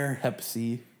don't care. Hep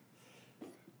C.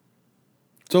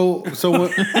 So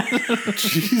what?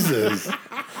 Jesus,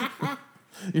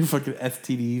 Your fucking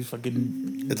STDs,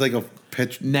 fucking it's like a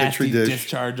nasty petri dish.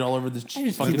 discharge all over this I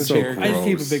just fucking keep a so chair. big, I just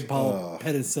keep a gross. big ball of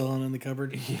penicillin in the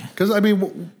cupboard. Because I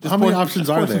mean, how many options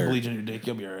are Pour some there? bleach on your dick,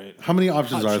 you'll be all right. How many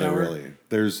options Hot are there shower. really?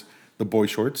 There's the boy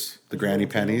shorts, the granny whale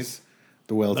tails. panties,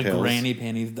 the whale The tails, granny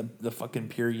panties, the fucking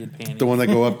period panties. the one that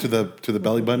go up to the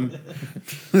belly button.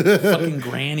 fucking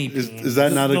granny panties. Is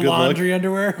that not a The good laundry look?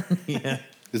 underwear. Yeah.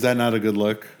 Is that not a good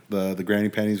look? The granny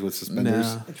panties with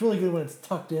suspenders. No. It's really good when it's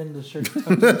tucked in, the shirt tucked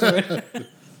into it.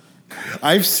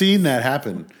 I've seen that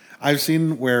happen. I've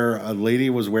seen where a lady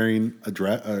was wearing a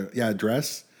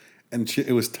dress, and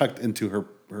it was tucked into her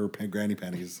granny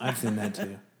panties. I've seen that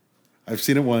too. I've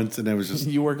seen it once, and it was just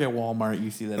You work at Walmart,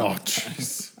 you see that. oh all the time.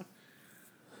 jeez.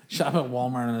 Shop at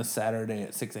Walmart on a Saturday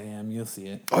at 6 a.m. You'll see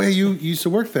it. Oh yeah, you used to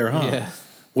work there, huh? Yeah.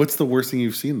 What's the worst thing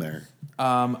you've seen there?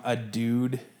 A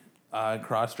dude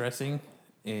cross dressing,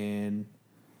 and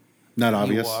Not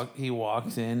obvious. He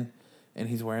walks in, and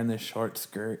he's wearing this short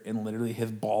skirt, and literally his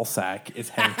ball sack is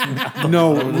hanging out.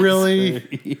 No,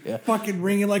 really. Yeah. Fucking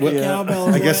ringing like a cowbell.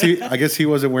 I guess he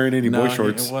wasn't wearing any No, boy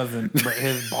shorts. it wasn't. But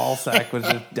his ball sack was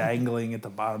just dangling at the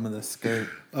bottom of the skirt.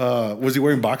 Was he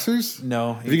wearing boxers?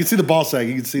 No, If you can see the ball sack,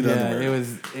 you can see the yeah, underwear.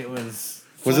 it was.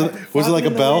 Was it like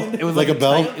a bell? It was like a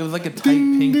bell. It was like a tight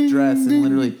pink dress, and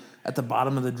literally at the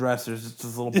bottom of the dress, there's just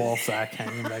this little ball sack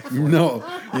hanging back. And forth. No.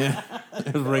 Yeah,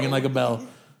 it was ringing like a bell.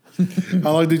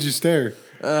 How long did you stare?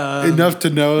 Enough to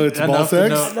know it's ball enough to sex.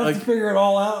 know- Enough like- to figure it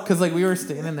all out. Because like we were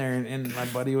standing there, and my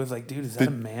buddy was like, "Dude, is that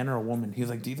a man or a woman?" He was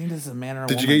like, "Do you think this is a man or a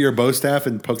woman?" Did you get your bow staff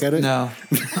and poke at it? No,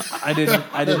 I didn't.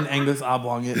 I didn't Angus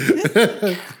oblong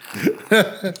it.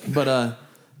 But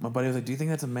my buddy was like, "Do you think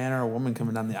that's a man or a woman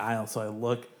coming down the aisle?" So I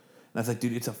look, and I was like,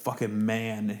 "Dude, it's a fucking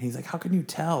man." And he's like, "How can you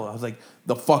tell?" I was like,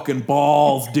 "The fucking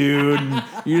balls, dude." And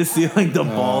you just see like the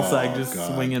ball sack just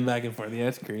God. swinging back and forth. Yeah,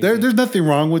 it's crazy. There's nothing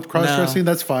wrong with cross dressing.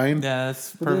 No. That's fine. Yeah,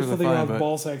 that's But there's perfectly something fine. wrong with But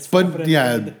ball sacks. flapping But in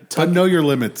yeah, the wind. but know your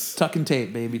limits. tuck and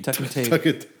tape, baby. Tuck and tape. Tuck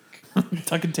it.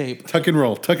 Tuck and tape. Tuck and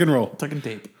roll. Tuck and roll. Tuck and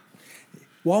tape.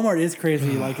 Walmart is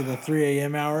crazy, like in the 3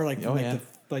 a.m. hour, like Oh, yeah.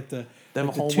 the They have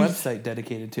like a whole the website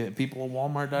dedicated to it.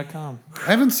 Peopleatwalmart.com. I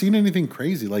haven't seen anything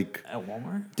crazy. Like At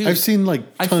Walmart? Dude, I've seen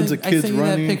like tons of kids I sent you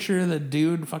running. that picture of the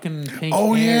dude fucking pink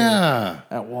Oh hair yeah.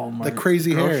 at Walmart. The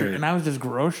crazy hair. And I was just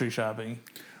grocery shopping.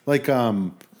 Like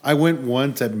I went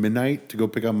once at midnight to go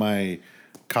pick up my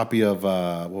copy of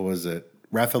what was it?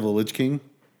 Wrath of the Lich King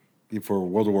for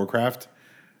World of Warcraft.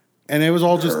 And it was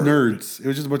all just nerds. It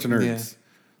was just a bunch of nerds. Yeah.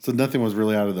 So nothing was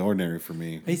really out of the ordinary for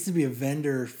me. I used to be a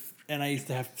vendor, and I used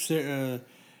to have.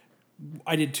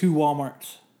 I did 2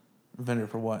 WalMarts. Vendor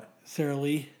for what? Sara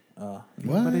Lee,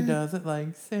 Nobody does it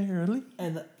like Sara Lee.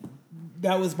 and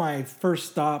that was my first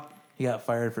stop. He got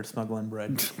fired for smuggling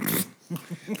bread,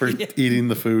 For eating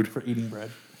the food. for eating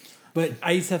bread. But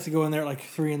I used to have to go in there at like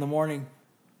 3 a.m.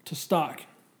 to stock.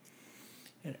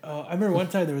 And I remember one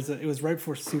time it was right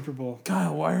before Super Bowl.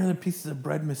 God, why are there pieces of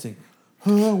bread missing?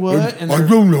 Huh, what? And I they're,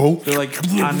 don't know. they're like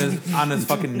on his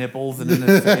fucking nipples and in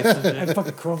his face. And I shit. had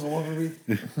fucking crumbs all over me.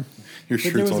 Your But there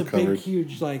shirt's was all a big, covered.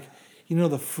 huge, like, the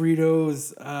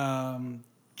Fritos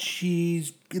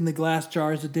cheese in the glass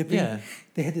jars of dipping. Yeah.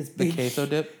 They had this The big queso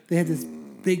dip. They had this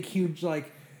big, huge,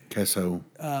 like, Queso.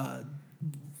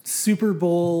 Super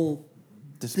Bowl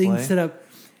Display. thing set up,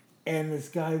 and this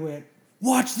guy went,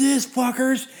 "Watch this,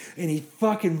 fuckers!" And he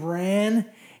fucking ran,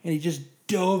 and he just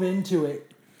dove into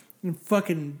it, and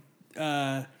fucking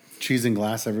Cheese and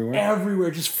glass everywhere.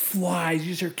 everywhere, just flies.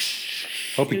 You just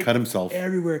hear Hope he cut himself.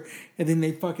 everywhere, and then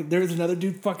there was another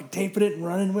dude fucking taping it and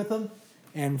running with him,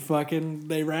 and fucking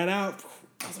they ran out.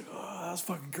 I was like, "Oh, that was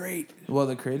fucking great." Well,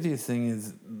 the craziest thing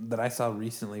is that I saw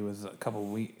recently was a couple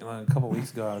weeks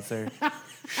ago. I was there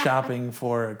shopping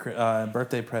for a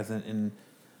birthday present, and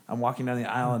I'm walking down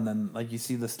the aisle, and then like you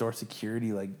see the store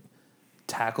security like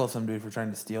tackle some dude for trying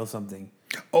to steal something.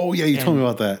 Oh yeah, you told me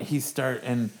And about that.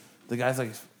 and the guy's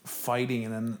like fighting,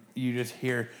 and then you just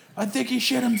hear, "I think he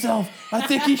shit himself. I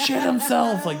think he shit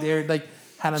himself." Like they're like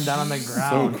had him down on the So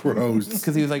ground. gross.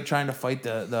 Because he was like trying to fight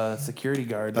the security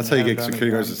guard. That's and how you had him get down on the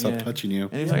security guards to ground. stop touching you.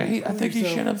 And he was like, I think he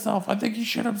shit himself. I think he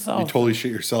shit himself. You totally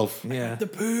shit yourself. Yeah. The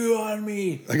poo on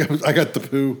me. I got the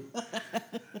poo.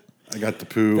 I got the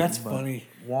poo. That's funny.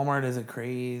 Walmart is a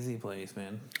crazy place,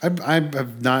 man. I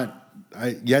have not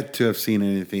yet to have seen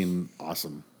anything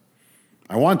awesome.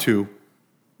 I want to,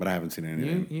 but I haven't seen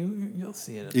anything. You'll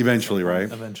see it Eventually,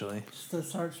 right? Eventually. Just to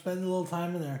start spending a little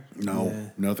time in there. No, Yeah.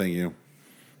 no, thank you.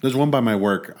 There's one by my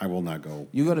work. I will not go.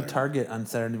 You go to Target on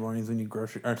Saturday mornings when you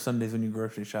grocery or Sundays when you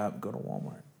grocery shop. Go to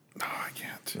Walmart. No, I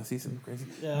can't. You'll see some crazy.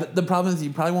 Yeah. The problem is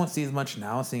you probably won't see as much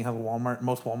now, seeing how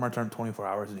most Walmarts aren't 24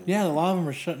 hours anymore. Yeah, a lot of them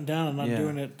are shutting down and not Yeah.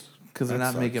 doing it. Because they're That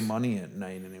not sucks. making money at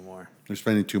night anymore. They're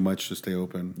spending too much to stay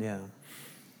open. Yeah.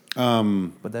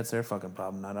 But that's their fucking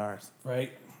problem, not ours.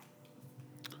 Right.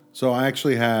 So I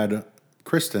actually had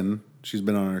Kristen, she's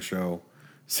been on our show,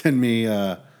 send me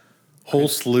a whole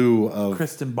slew of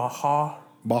Kristen Baha.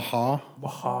 Baja,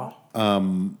 Baha.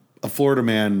 a Florida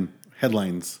man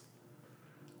headlines.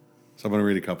 So I'm going to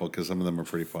read a couple because some of them are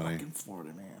pretty funny.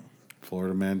 Florida man.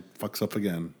 Florida man fucks up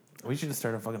again. We should just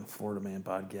start a fucking Florida Man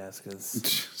podcast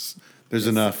because There's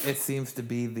enough. it seems to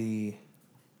be the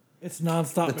It's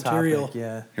nonstop the material. topic.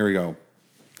 Yeah. Here we go.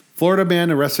 Florida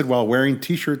man arrested while wearing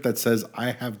T-shirt that says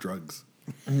 "I have drugs."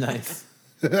 Nice.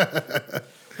 What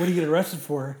do you get arrested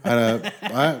for? You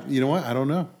know what? I don't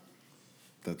know.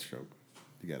 That's a joke.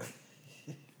 You get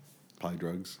it. Probably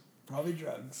drugs. Probably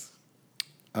drugs.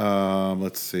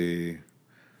 Let's see.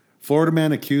 Florida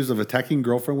man accused of attacking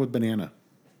girlfriend with banana.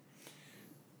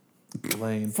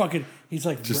 Lame. Fucking, he's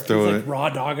like, Just he's throw like it. raw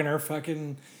dogging her,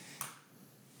 fucking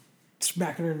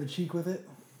smacking her in the cheek with it.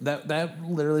 That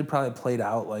literally probably played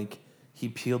out like he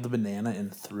peeled the banana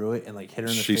and threw it and like hit her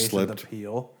in the She face slipped. with the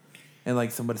peel. And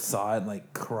like somebody saw it and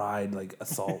like cried like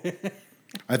assault.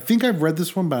 I think I've read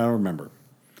this one, but I don't remember.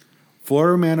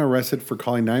 Florida man arrested for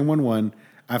calling 911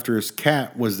 after his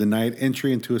cat was denied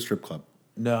entry into a strip club.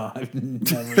 No, I've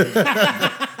never.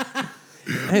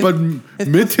 But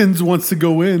Mittens wants to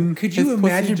go in. Could His you pussy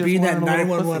imagine just being that wanted a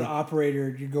little 911 pussy.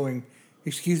 operator? You're going,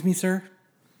 excuse me, sir?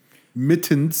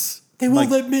 Mittens. They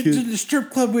won't like let me kid- to the strip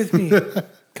club with me.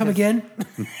 Come again?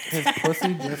 His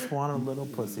pussy just wanted a little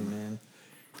pussy, man.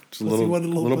 Just a little, wanted a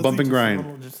little little pussy, bump and just a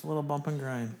grind. Just a little bump and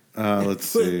grind. Let's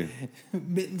see.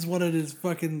 Mittens wanted his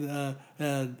fucking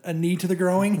a knee to the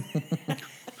growing.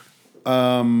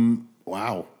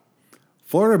 Wow.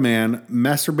 Florida man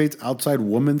masturbates outside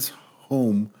woman's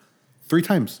home 3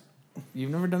 times. You've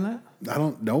never done that? I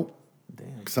don't know.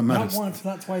 Damn. 'Cause I'm not Not once,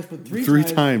 not twice, but three 3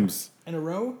 times times. in a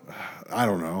row. I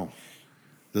don't know.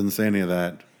 Doesn't say any of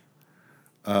that.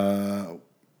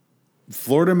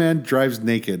 Florida man drives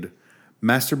naked,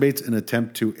 masturbates in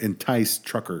attempt to entice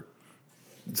trucker.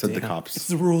 Said the Damn. cops. It's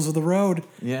the rules of the road.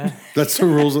 Yeah. That's the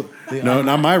rules. No,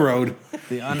 not my road.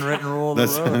 The unwritten rule of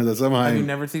That's the road. that's Have you mine.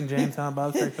 never seen Jamestown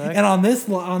Bob Strike Back? And on this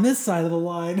side of the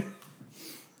line,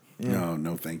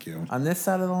 No, thank you. On this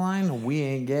side of the line, we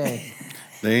ain't gay.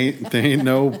 They ain't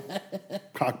no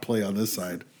cock play on this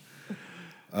side.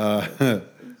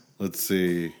 Let's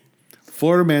see.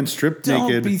 Florida man stripped Don't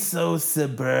naked. be so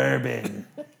suburban.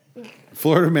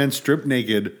 Florida man stripped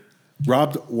naked,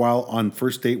 robbed while on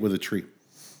first date with a tree.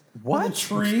 What?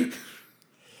 tree.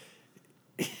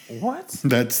 What?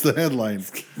 That's the headline.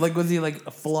 Like, was he like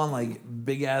a full on like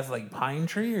big ass like pine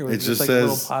tree, or was It it just just like says-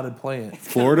 a little potted plant?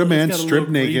 Florida man Got a stripped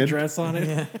little green naked. dress on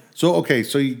it. So okay,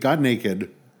 so he got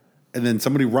naked, and then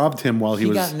somebody robbed him while he He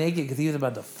was. got naked because he was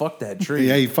about to fuck that tree.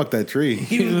 Yeah, he fucked that tree.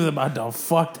 He was about to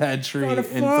fuck that tree, Gotta and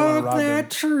someone fuck robbed him. that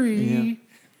tree.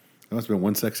 That must have been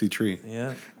one sexy tree.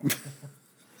 Yeah.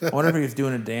 I wonder if he was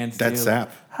doing a dance. That's too.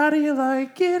 sap. How do you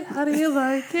like it? How do you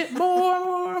like it?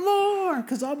 More.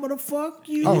 Cause I'm gonna fuck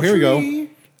you. Oh, here we go.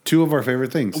 2 of our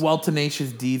favorite things. While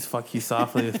Tenacious D's Fuck You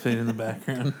Softly is playing in the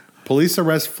background. Police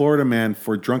arrest Florida man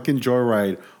for drunken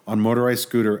joyride on motorized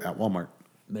scooter at Walmart.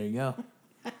 There you go.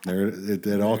 There,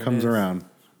 it all it comes is. around.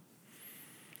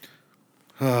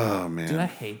 Oh man, Dude, I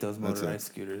hate those That's it. motorized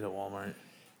scooters at Walmart.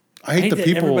 I hate the that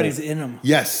people. everybody's in them.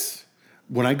 Yes,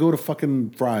 when I go to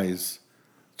fucking Fry's,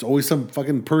 it's always some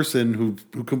fucking person who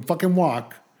can fucking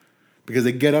walk because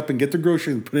they get up and get their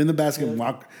groceries and put it in the basket and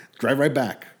walk, drive right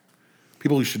back.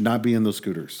 People who should not be in those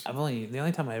scooters. The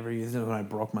only time I ever used it was when I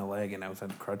broke my leg and I was on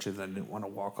crutches and I didn't want to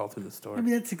walk all through the store. I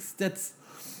mean,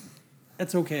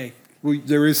 that's okay. Well,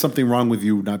 there is something wrong with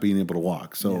you not being able to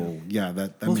walk. So yeah,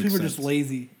 that Most makes people are sense. just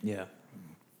lazy. Yeah.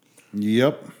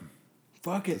 Yep.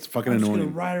 Fuck it. It's fucking I'm just annoying.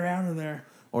 gonna ride around in there.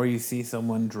 Or you see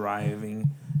someone driving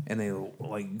and they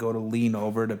like go to lean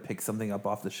over to pick something up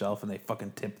off the shelf and they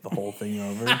fucking tip the whole thing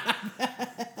over.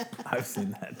 I've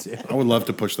seen that too. I would love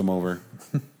to push them over.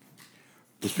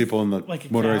 Those people in the Like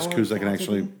a motorized cow scooters that can or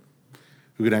actually, something?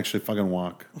 who can actually fucking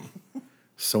walk.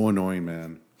 So annoying,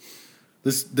 man.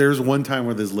 There's one time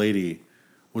where this lady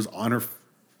was on her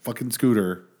fucking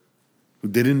scooter, who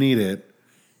didn't need it,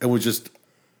 and was just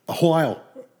a whole aisle,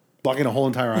 blocking a whole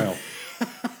entire aisle.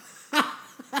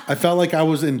 I felt like I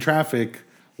was in traffic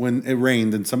when it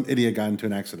rained and some idiot got into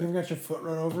an You accident. ever got your foot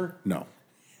run over? No.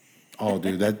 Oh,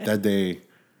 dude, that day,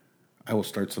 I will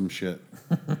start some shit.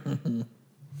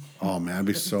 Oh man, I'd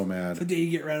be so The mad. day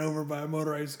you get ran over by a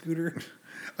motorized scooter.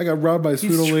 I got robbed by a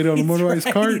sweet old lady on a motorized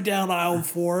riding you cart. down aisle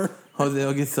 4. Jose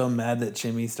will get so mad that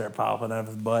chimneys start popping out of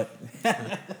his butt.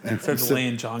 Starts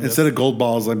laying chongas. Instead of gold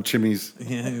balls, I'm chimneys.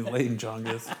 Yeah, he's laying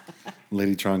chongas.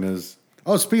 Lady Chongas.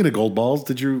 Oh, speaking of gold balls,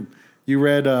 did you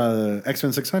read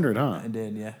X-Men 600, huh? I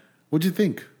did, yeah. What'd you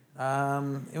think? It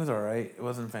was all right. It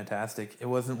wasn't fantastic. It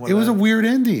wasn't what It was I, a weird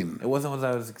ending. It wasn't what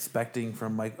I was expecting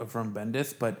from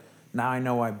Bendis, but now I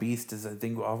know why Beast is, I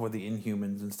think, off with the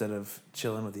Inhumans instead of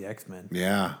chilling with the X-Men.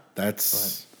 Yeah,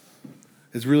 it's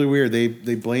really weird.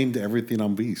 They blamed everything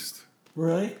on Beast,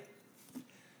 Really?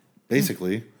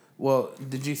 basically. Well,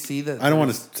 did you see that? I don't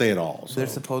want to say it all. So. They're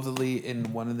supposedly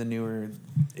in one of the newer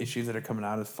issues that are coming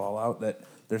out as Fallout that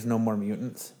there's no more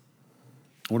mutants.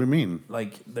 What do you mean?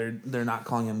 Like they're not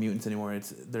calling them mutants anymore.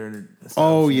 They're Oh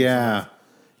establishing yeah, themselves.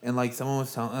 And like someone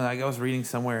was telling, like I was reading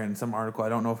somewhere in some article. I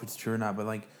don't know if it's true or not, but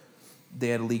like they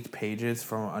had leaked pages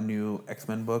from a new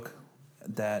X-Men book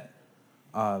that,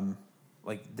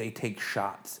 like they take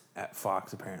shots at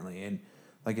Fox apparently, and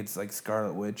like it's like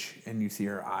Scarlet Witch, and you see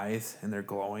her eyes and they're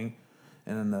glowing,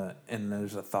 and then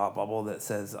there's a thought bubble that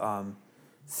says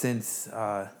since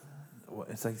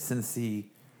it's like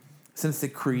since the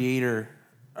creator,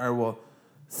 or well,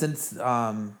 since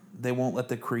they won't let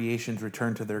the creations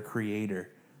return to their creator,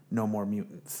 no more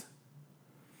mutants,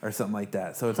 or something like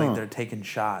that. So it's like they're taking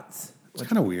shots. it's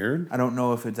kind of weird. I don't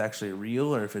know if it's actually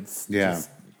real or if it's Yeah. just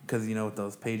because with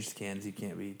those page scans you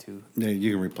can't be too. Yeah,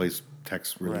 you can replace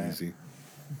text really Right. easy.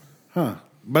 Huh.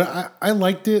 But I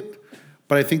liked it,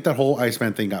 but I think that whole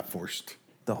Iceman thing got forced.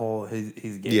 The whole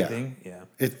his gay Yeah. thing, yeah.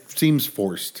 It seems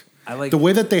forced. I like the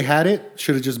way that they had it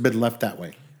should have just been left that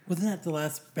way. Wasn't that the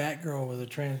last Batgirl with a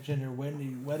transgender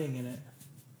wedding in it?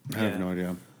 I have Yeah. no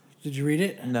idea. Did you read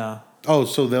it? No, Oh,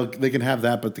 so they can have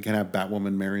that, but they can have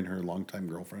Batwoman marrying her longtime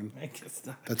girlfriend. I guess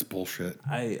not. That's bullshit.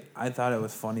 I thought it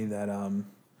was funny that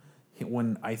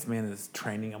when Iceman is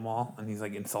training them all and he's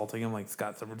like insulting him, like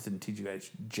Scott Summers didn't teach you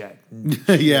guys jack.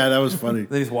 Yeah, that was funny.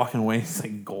 Then he's walking away. He's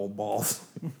like gold balls.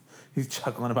 He's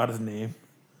chuckling about his name.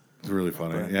 It's really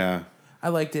funny. Right. Yeah. I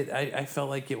liked it. I felt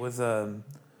like it was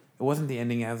it wasn't the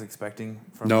ending I was expecting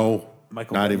from No,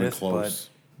 Michael not Bendis, even close.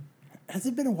 Has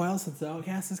it been a while since the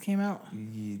Outcasts came out?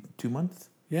 But 2 months?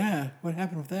 Yeah. What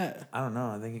happened with that? I don't know.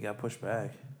 I think it got pushed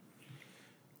back.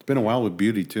 It's been a while with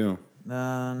Beauty too.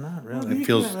 Not really. Beauty It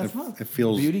feels. came out last month. It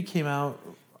feels. Beauty came out.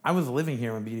 I was living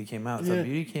here when Beauty came out. So Yeah.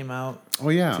 Beauty came out. Oh,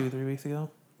 yeah. 2-3 weeks ago.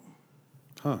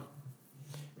 Huh.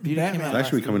 Beauty Batman. came out. It's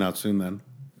actually last coming week. out soon then.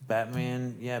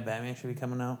 Batman. Yeah, Batman should be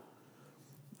coming out.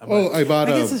 Oh, I bought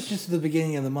I a. guess it's just the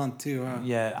beginning of the month too. Huh?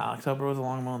 Yeah, October was a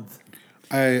long month.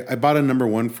 I bought a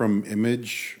 #1 from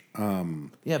Image.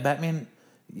 Yeah, Batman.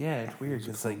 Yeah, it's weird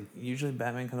because like usually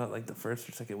Batman comes out like the first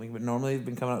or second week, but normally it's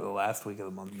been coming out the last week of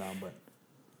the month now. But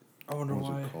I wonder What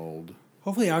was why. it called?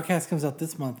 Hopefully, Outcast comes out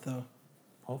this month though,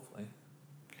 hopefully,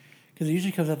 because it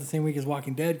usually comes out the same week as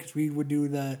Walking Dead. Because we would do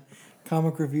the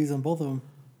comic reviews on both of them.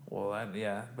 well,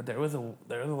 yeah. But there was a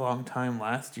long time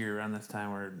last year around this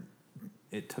time where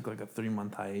it took like a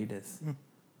 3-month hiatus.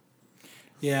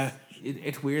 Yeah,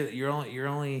 It's weird that you're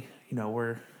only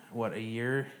we're what, a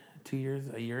year, 2 years,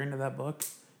 a year into that book.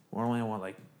 We're only on what,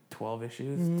 like 12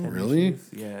 issues, 10 Really? issues?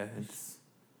 Yeah,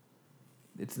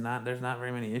 it's not. There's not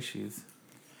very many issues.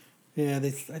 yeah. I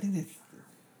think they,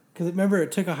 because remember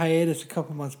it took a hiatus a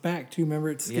couple months back too. Remember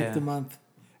it skipped Yeah. a month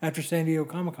after San Diego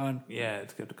Comic Con. Yeah,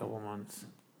 it skipped a couple of months.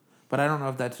 But I don't know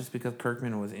if that's just because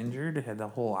Kirkman was injured, had the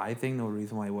whole eye thing, the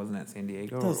reason why he wasn't at San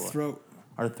Diego. That Or was what. throat.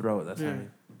 Or throat, that's what I Yeah.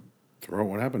 mean. Throat.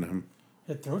 What happened to him?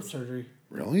 Had throat surgery.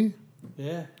 Really?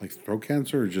 Yeah, Like throat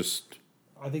cancer or just?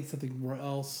 I think something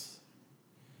else.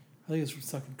 I think it's from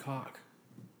sucking cock.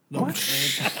 What?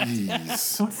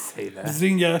 Jeez. Don't say that.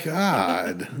 Zinga.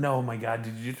 God. No, my God,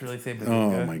 did you just really say Oh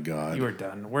Bazinga? my God. You are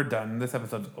done. We're done. This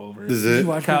episode's over. Is Did it? you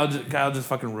watch? Kyle just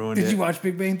fucking ruined it. Did you watch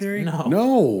Big Bang Theory? No.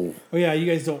 No. Oh yeah, you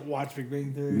guys don't watch Big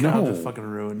Bang Theory. No. Kyle just fucking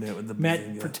ruined it with the Matt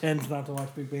Bazinga. pretends not to watch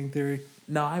Big Bang Theory.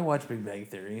 No, I watch Big Bang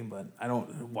Theory, but I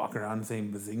don't walk around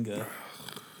saying Bazinga.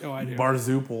 Oh, I do.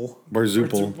 Barzoople.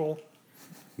 Barzoople.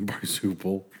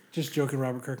 Barzoople. Just joking,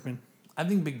 Robert Kirkman. I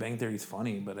think Big Bang Theory is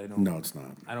funny, but I don't. No, it's not.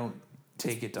 I don't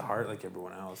take it to heart like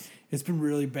everyone else. It's been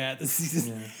really bad this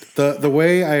season. The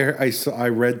way I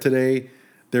read today,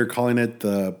 they're calling it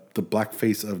the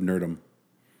blackface of nerdom.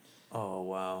 Oh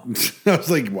wow. I was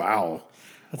like, wow,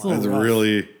 That's a little that's rough.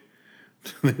 really.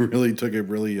 They really took it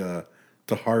really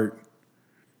to heart.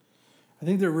 I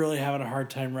think they're really having a hard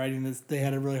time writing this. They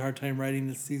had a really hard time writing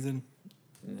this season.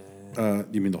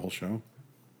 You mean the whole show?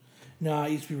 No,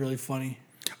 it used to be really funny.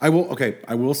 I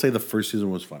will say the first season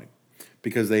was funny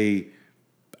because they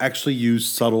actually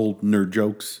used subtle nerd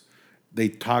jokes.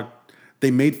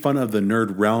 They made fun of the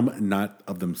nerd realm, not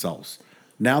of themselves.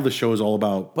 Now the show is all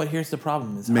about But here's the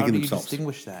problem: is how Making do you themselves.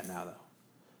 distinguish that now, though?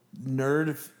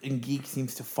 Nerd and geek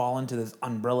seems to fall into this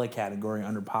umbrella category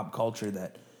under pop culture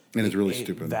that, And it's really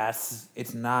stupid.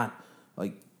 It's not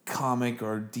like comic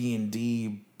or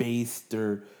D&D based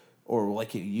or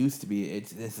like it used to be.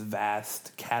 It's this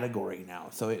vast category now,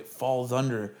 so it falls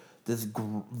under this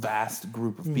vast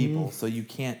group of people. So you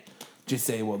can't just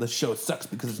say, "Well, this show sucks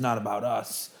because it's not about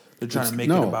us." They're trying to make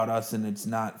it about us, and it's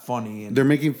not funny. And they're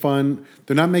making fun.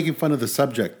 They're not making fun of the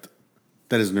subject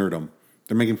that is nerdum.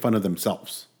 They're making fun of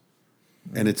themselves,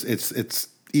 and it's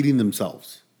eating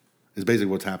themselves. Is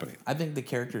basically what's happening. I think the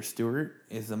character Stuart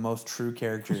is the most true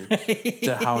character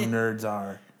to how nerds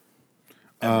are.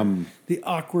 The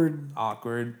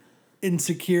awkward,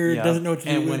 insecure, Yeah. doesn't know what to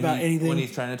And do when about anything. When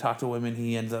he's trying to talk to women,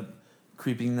 he ends up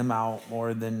creeping them out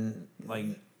more than like.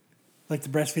 Like the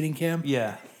breastfeeding cam.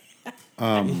 Yeah.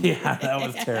 Yeah, that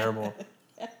was terrible.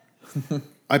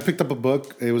 I picked up a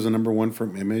book. It was a number one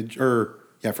from Image,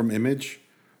 from Image.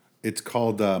 It's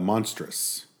called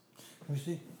Monstrous. Let me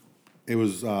see. It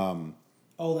was.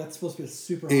 Oh, that's supposed to be a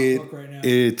super hot book right now.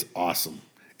 It's awesome.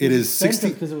 It is 60.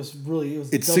 because it was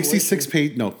It's 66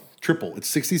 page. No, triple. It's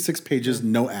 66 pages,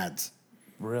 no ads.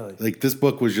 Really? Like this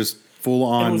book was just full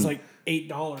on. It was like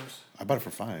 $8. I bought it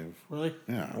for $5. Really?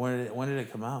 Yeah. When did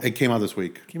it come out? It came out this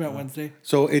week. Came out Wednesday.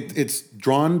 So it's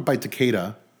drawn by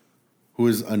Takeda, who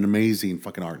is an amazing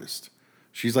fucking artist.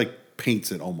 She's like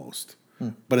paints it almost,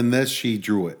 but in this she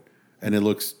drew it, and it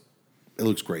looks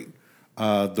great.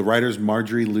 The writer's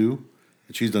Marjorie Liu,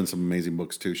 and she's done some amazing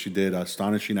books too. She did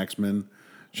Astonishing X-Men.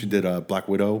 She did Black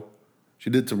Widow.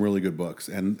 She did some really good books,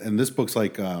 and this book's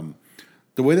like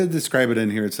the way they describe it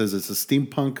in here. It says it's a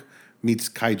steampunk meets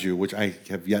kaiju, which I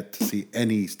have yet to see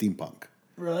any steampunk.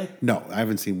 Really? No, I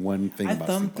haven't seen one thing I about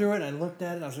thumbed steampunk. through it. I looked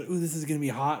at it. I was like, "Ooh, this is gonna be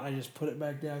hot." And I just put it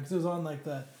back down because it was on like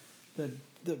the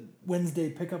Wednesday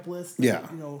pickup list. Yeah.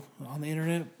 On the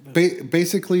internet. But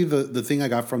Basically, the thing I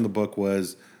got from the book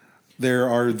was there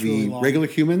are really the long. regular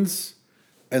humans,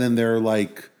 and then there are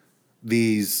like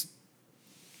these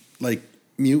like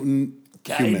mutant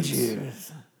humans.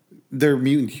 Kaijus. They're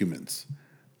mutant humans,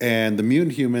 and the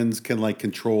mutant humans can like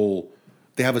control.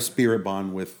 They have a spirit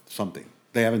bond with something.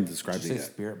 They haven't described Did it you say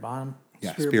yet. Spirit Bomb?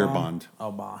 Yeah, Spirit spirit bond. bond.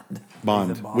 Oh, Bond.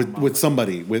 Bond Is it with Bond? with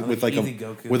somebody with like easy a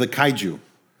Goku. with a kaiju,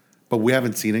 but we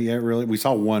haven't seen it yet. Really, we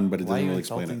saw one, but it Why are doesn't you really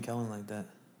explain insulting it. Kellen like that?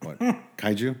 What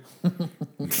kaiju?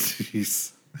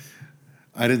 Jeez,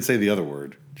 I didn't say the other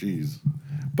word. Jeez,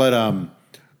 but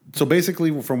so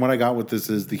basically, from what I got with this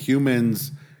is the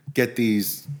humans get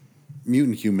these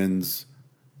mutant humans,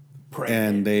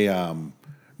 and they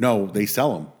they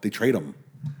sell them, they trade them,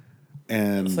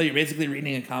 and So you're basically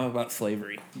reading a comic about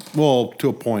slavery. well, to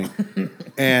a point.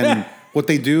 And what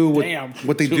they do with Damn.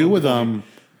 them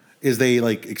is they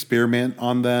like experiment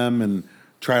on them and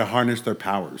try to harness their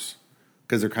powers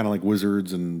because they're kind of like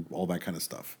wizards and all that kind of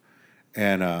stuff.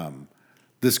 And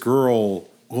this girl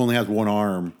who only has one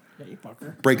arm yeah, you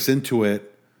fucker. breaks into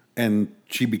it, and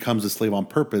she becomes a slave on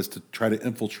purpose to try to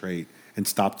infiltrate and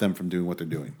stop them from doing what they're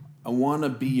doing. I want to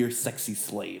be your sexy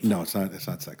slave. No, it's not. It's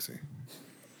not sexy.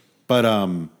 But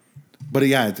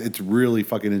yeah, it's really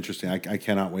fucking interesting. I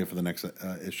cannot wait for the next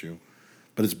issue.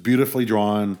 But it's beautifully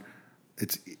drawn.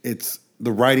 It's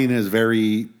the writing is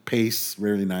very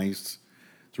really nice.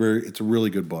 It's a really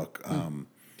good book.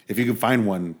 If you can find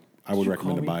one, I would you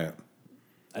recommend to call buy it.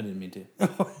 I didn't mean to.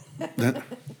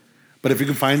 But if you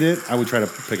can find it, I would try to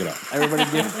pick it up. Everybody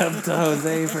give it up to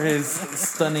Jose for his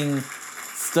stunning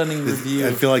review.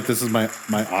 I feel like this is my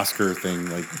Oscar thing.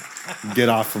 Like, get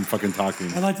off from fucking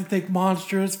talking. I'd like to thank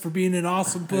Monstrous for being an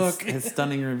awesome book. his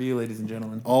stunning review, ladies and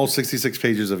gentlemen. All 66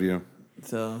 pages of you.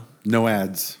 So No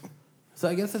ads.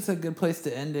 I guess that's a good place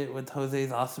to end it with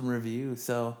Jose's awesome review.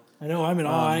 So I know, I'm in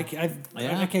awe. I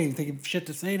can't even think of shit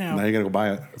to say now. Now you gotta go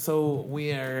buy it.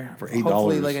 we are For $8.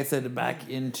 hopefully, like I said, back Was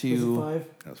it into $5?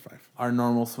 That was $5. our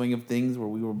normal swing of things, where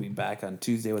we will be back on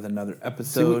Tuesday with another See,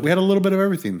 episode, we had a little bit of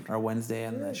everything. or Wednesday,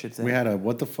 and I should say. We had a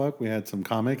what the fuck. We had some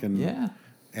comic and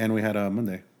we had a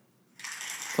Monday.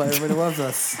 That's why everybody loves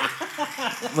us.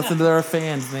 Listen to our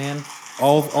fans, man.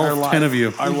 All Our 10 of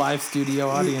you. Our live studio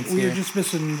audience We here. were just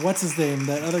missing, what's his name?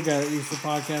 That other guy that used to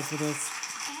podcast with us.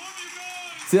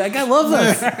 See, that guy loves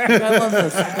us. That guy loves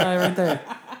us. That guy right there.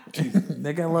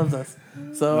 That guy loves us.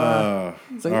 So all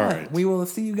yeah, right. we will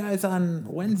see you guys on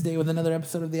Wednesday with another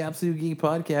episode of the Absolute Geek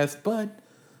Podcast. But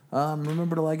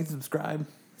remember to like and subscribe.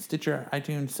 Stitcher,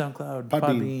 iTunes, SoundCloud,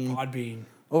 Podbean. Podbean, Podbean.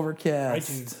 Overcast.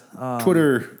 iTunes.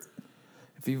 Twitter.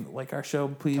 If you like our show,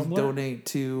 please Tumblr? donate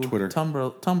to Twitter.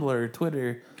 Tumblr,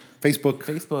 Twitter, Facebook,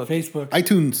 Facebook,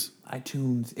 iTunes.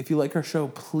 iTunes. If you like our show,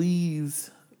 please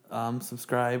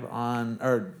subscribe on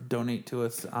or donate to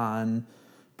us on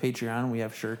Patreon. We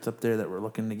have shirts up there that we're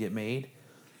looking to get made.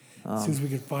 As soon as we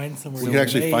can find somewhere. We to could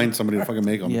actually made. find somebody to fucking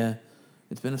make them. Yeah,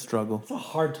 it's been a struggle. It's a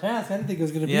hard task. I didn't think it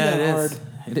was going to be Yeah, that it hard. is.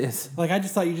 It is. Like, I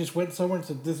just thought you just went somewhere and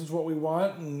said, this is what we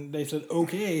want, and they said,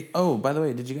 okay. Oh, by the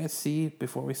way, did you guys see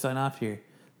before we sign off here?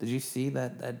 Did you see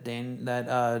that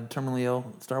terminally ill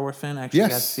Star Wars fan actually got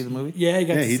to Yes. see the movie? Yeah, he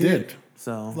got to he see did. it.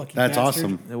 So Lucky That's bastard.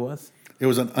 awesome. it was. It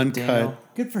was an uncut. Daniel.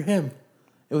 Good for him.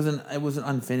 It was an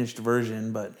unfinished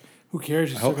version, but Who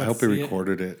cares? You I still hope, got I hope to he see it.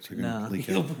 recorded it so he can No. leak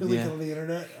He'll it. leak Yeah. it on the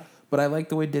internet. I like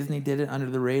the way Disney did it under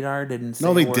the radar. Didn't say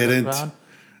No, a they word didn't. about-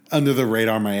 Under the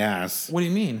radar, my ass. What do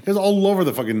you mean? It was all over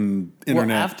the fucking Well,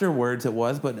 internet. afterwards it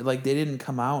was, but like they didn't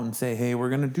come out and say, "Hey, we're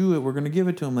gonna do it. We're gonna give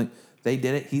it to him." Like they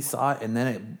did it. He saw it, and then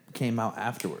it came out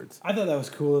afterwards. I thought that was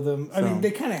cool of them. I So- mean,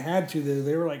 they kind of had to.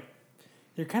 They were like,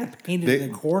 they're kind of painted They-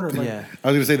 in the corner. Like, Yeah, I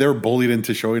was gonna say they were bullied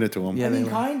into showing it to him. Yeah, I they mean,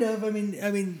 were. kind of. I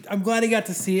mean, I'm glad he got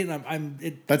to see it, and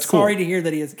That's sorry cool. to hear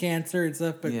that he has cancer and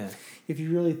stuff. But Yeah. if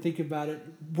you really think about it,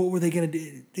 what were they going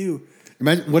to do?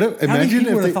 Imagine what? How many Imagine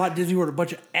people would if have they, thought Disney were a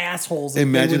bunch of assholes? If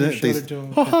imagine they if wouldn't they. have showed it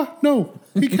to him? Haha, no,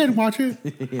 he can't watch it.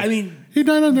 I mean, He's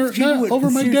not under People not would- over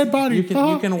my seriously, dead body. you can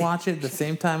Haha. you can watch it the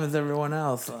same time as everyone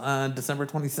else on December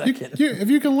 22nd.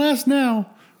 If you can last now,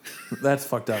 That's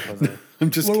fucked up, Jose. I'm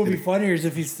just what would be kidding. funnier is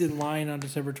if he's in line on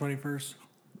December 21st.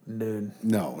 Dude.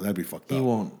 No, that'd be fucked He up.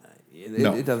 won't. It,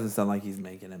 No. it doesn't sound like he's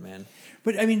making it, man.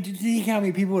 But I mean, did you think how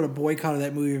many people would have boycotted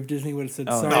that movie if Disney would have said,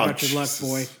 Oh, "Sorry no, about your luck, Jesus.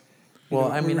 boy"? Well,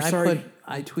 know, I we mean, were sorry.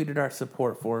 I tweeted our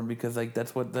support for him because like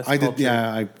that's what this I did. culture,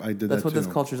 Yeah, I did. that's that what too.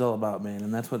 this culture's all about, man,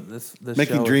 and that's what this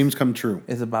Making show dreams come true.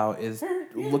 is about is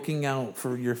looking out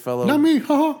for your fellow Not me.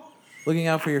 Haha. looking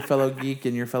out for your fellow geek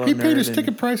and your fellow He nerd paid his and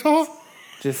ticket price. Haha.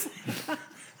 just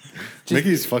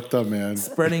Mickey's fucked up, man.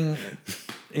 spreading,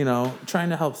 trying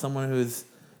to help someone who's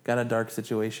got a dark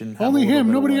situation. have Only a little him, bit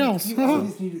of nobody light. else. You Haha.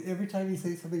 always need, every time you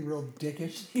say something real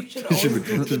dickish, you should Should always be-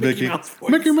 do the just Mickey Mouse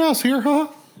voice. Mickey Mouse here, huh?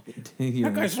 You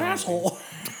That guy's an know, asshole.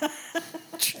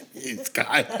 It's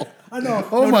Kyle. I know.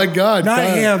 Oh my God! Not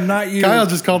Kyle. him, not you. Kyle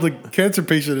just called the cancer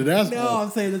patient an asshole. No,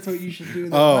 I'm saying that's what you should do.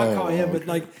 Oh, Not call him, but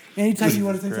like anytime you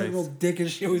want to say something real Christ.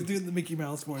 dickish, you always do the Mickey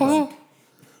Mouse voice. Huh?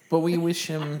 But we wish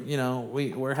him,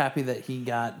 we're happy that he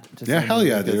got to see Yeah, the hell movie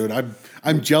yeah, because- dude.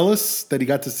 I'm jealous that he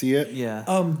got to see it. Yeah.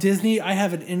 Disney, I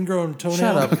have an ingrown toenail.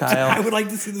 Shut up, Kyle. I would like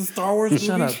to see the Star Wars movie.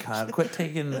 Shut up, Kyle. Quit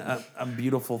taking a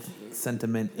beautiful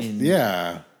sentiment in.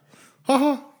 Yeah.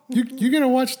 Haha. You gotta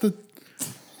watch the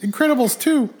Incredibles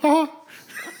too. Haha.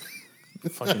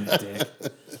 Fucking dick.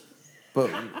 But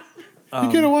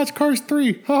You gotta watch Cars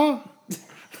 3. Haha.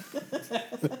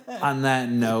 on that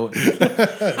note,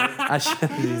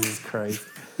 Jesus Christ.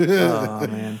 Oh,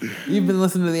 man. You've been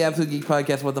listening to the Absolute Geek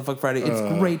Podcast, What the Fuck Friday. It's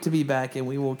great to be back, and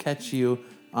we will catch you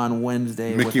on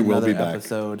Wednesday Mickey with will another be back.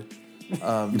 episode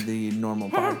of the normal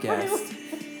podcast.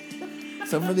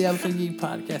 So for the Absolute Geek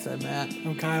Podcast, I'm Matt,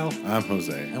 I'm Kyle. I'm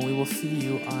Jose. and we will see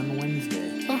you on Wednesday.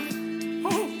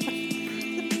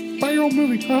 Buy your own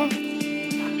movie. Haha.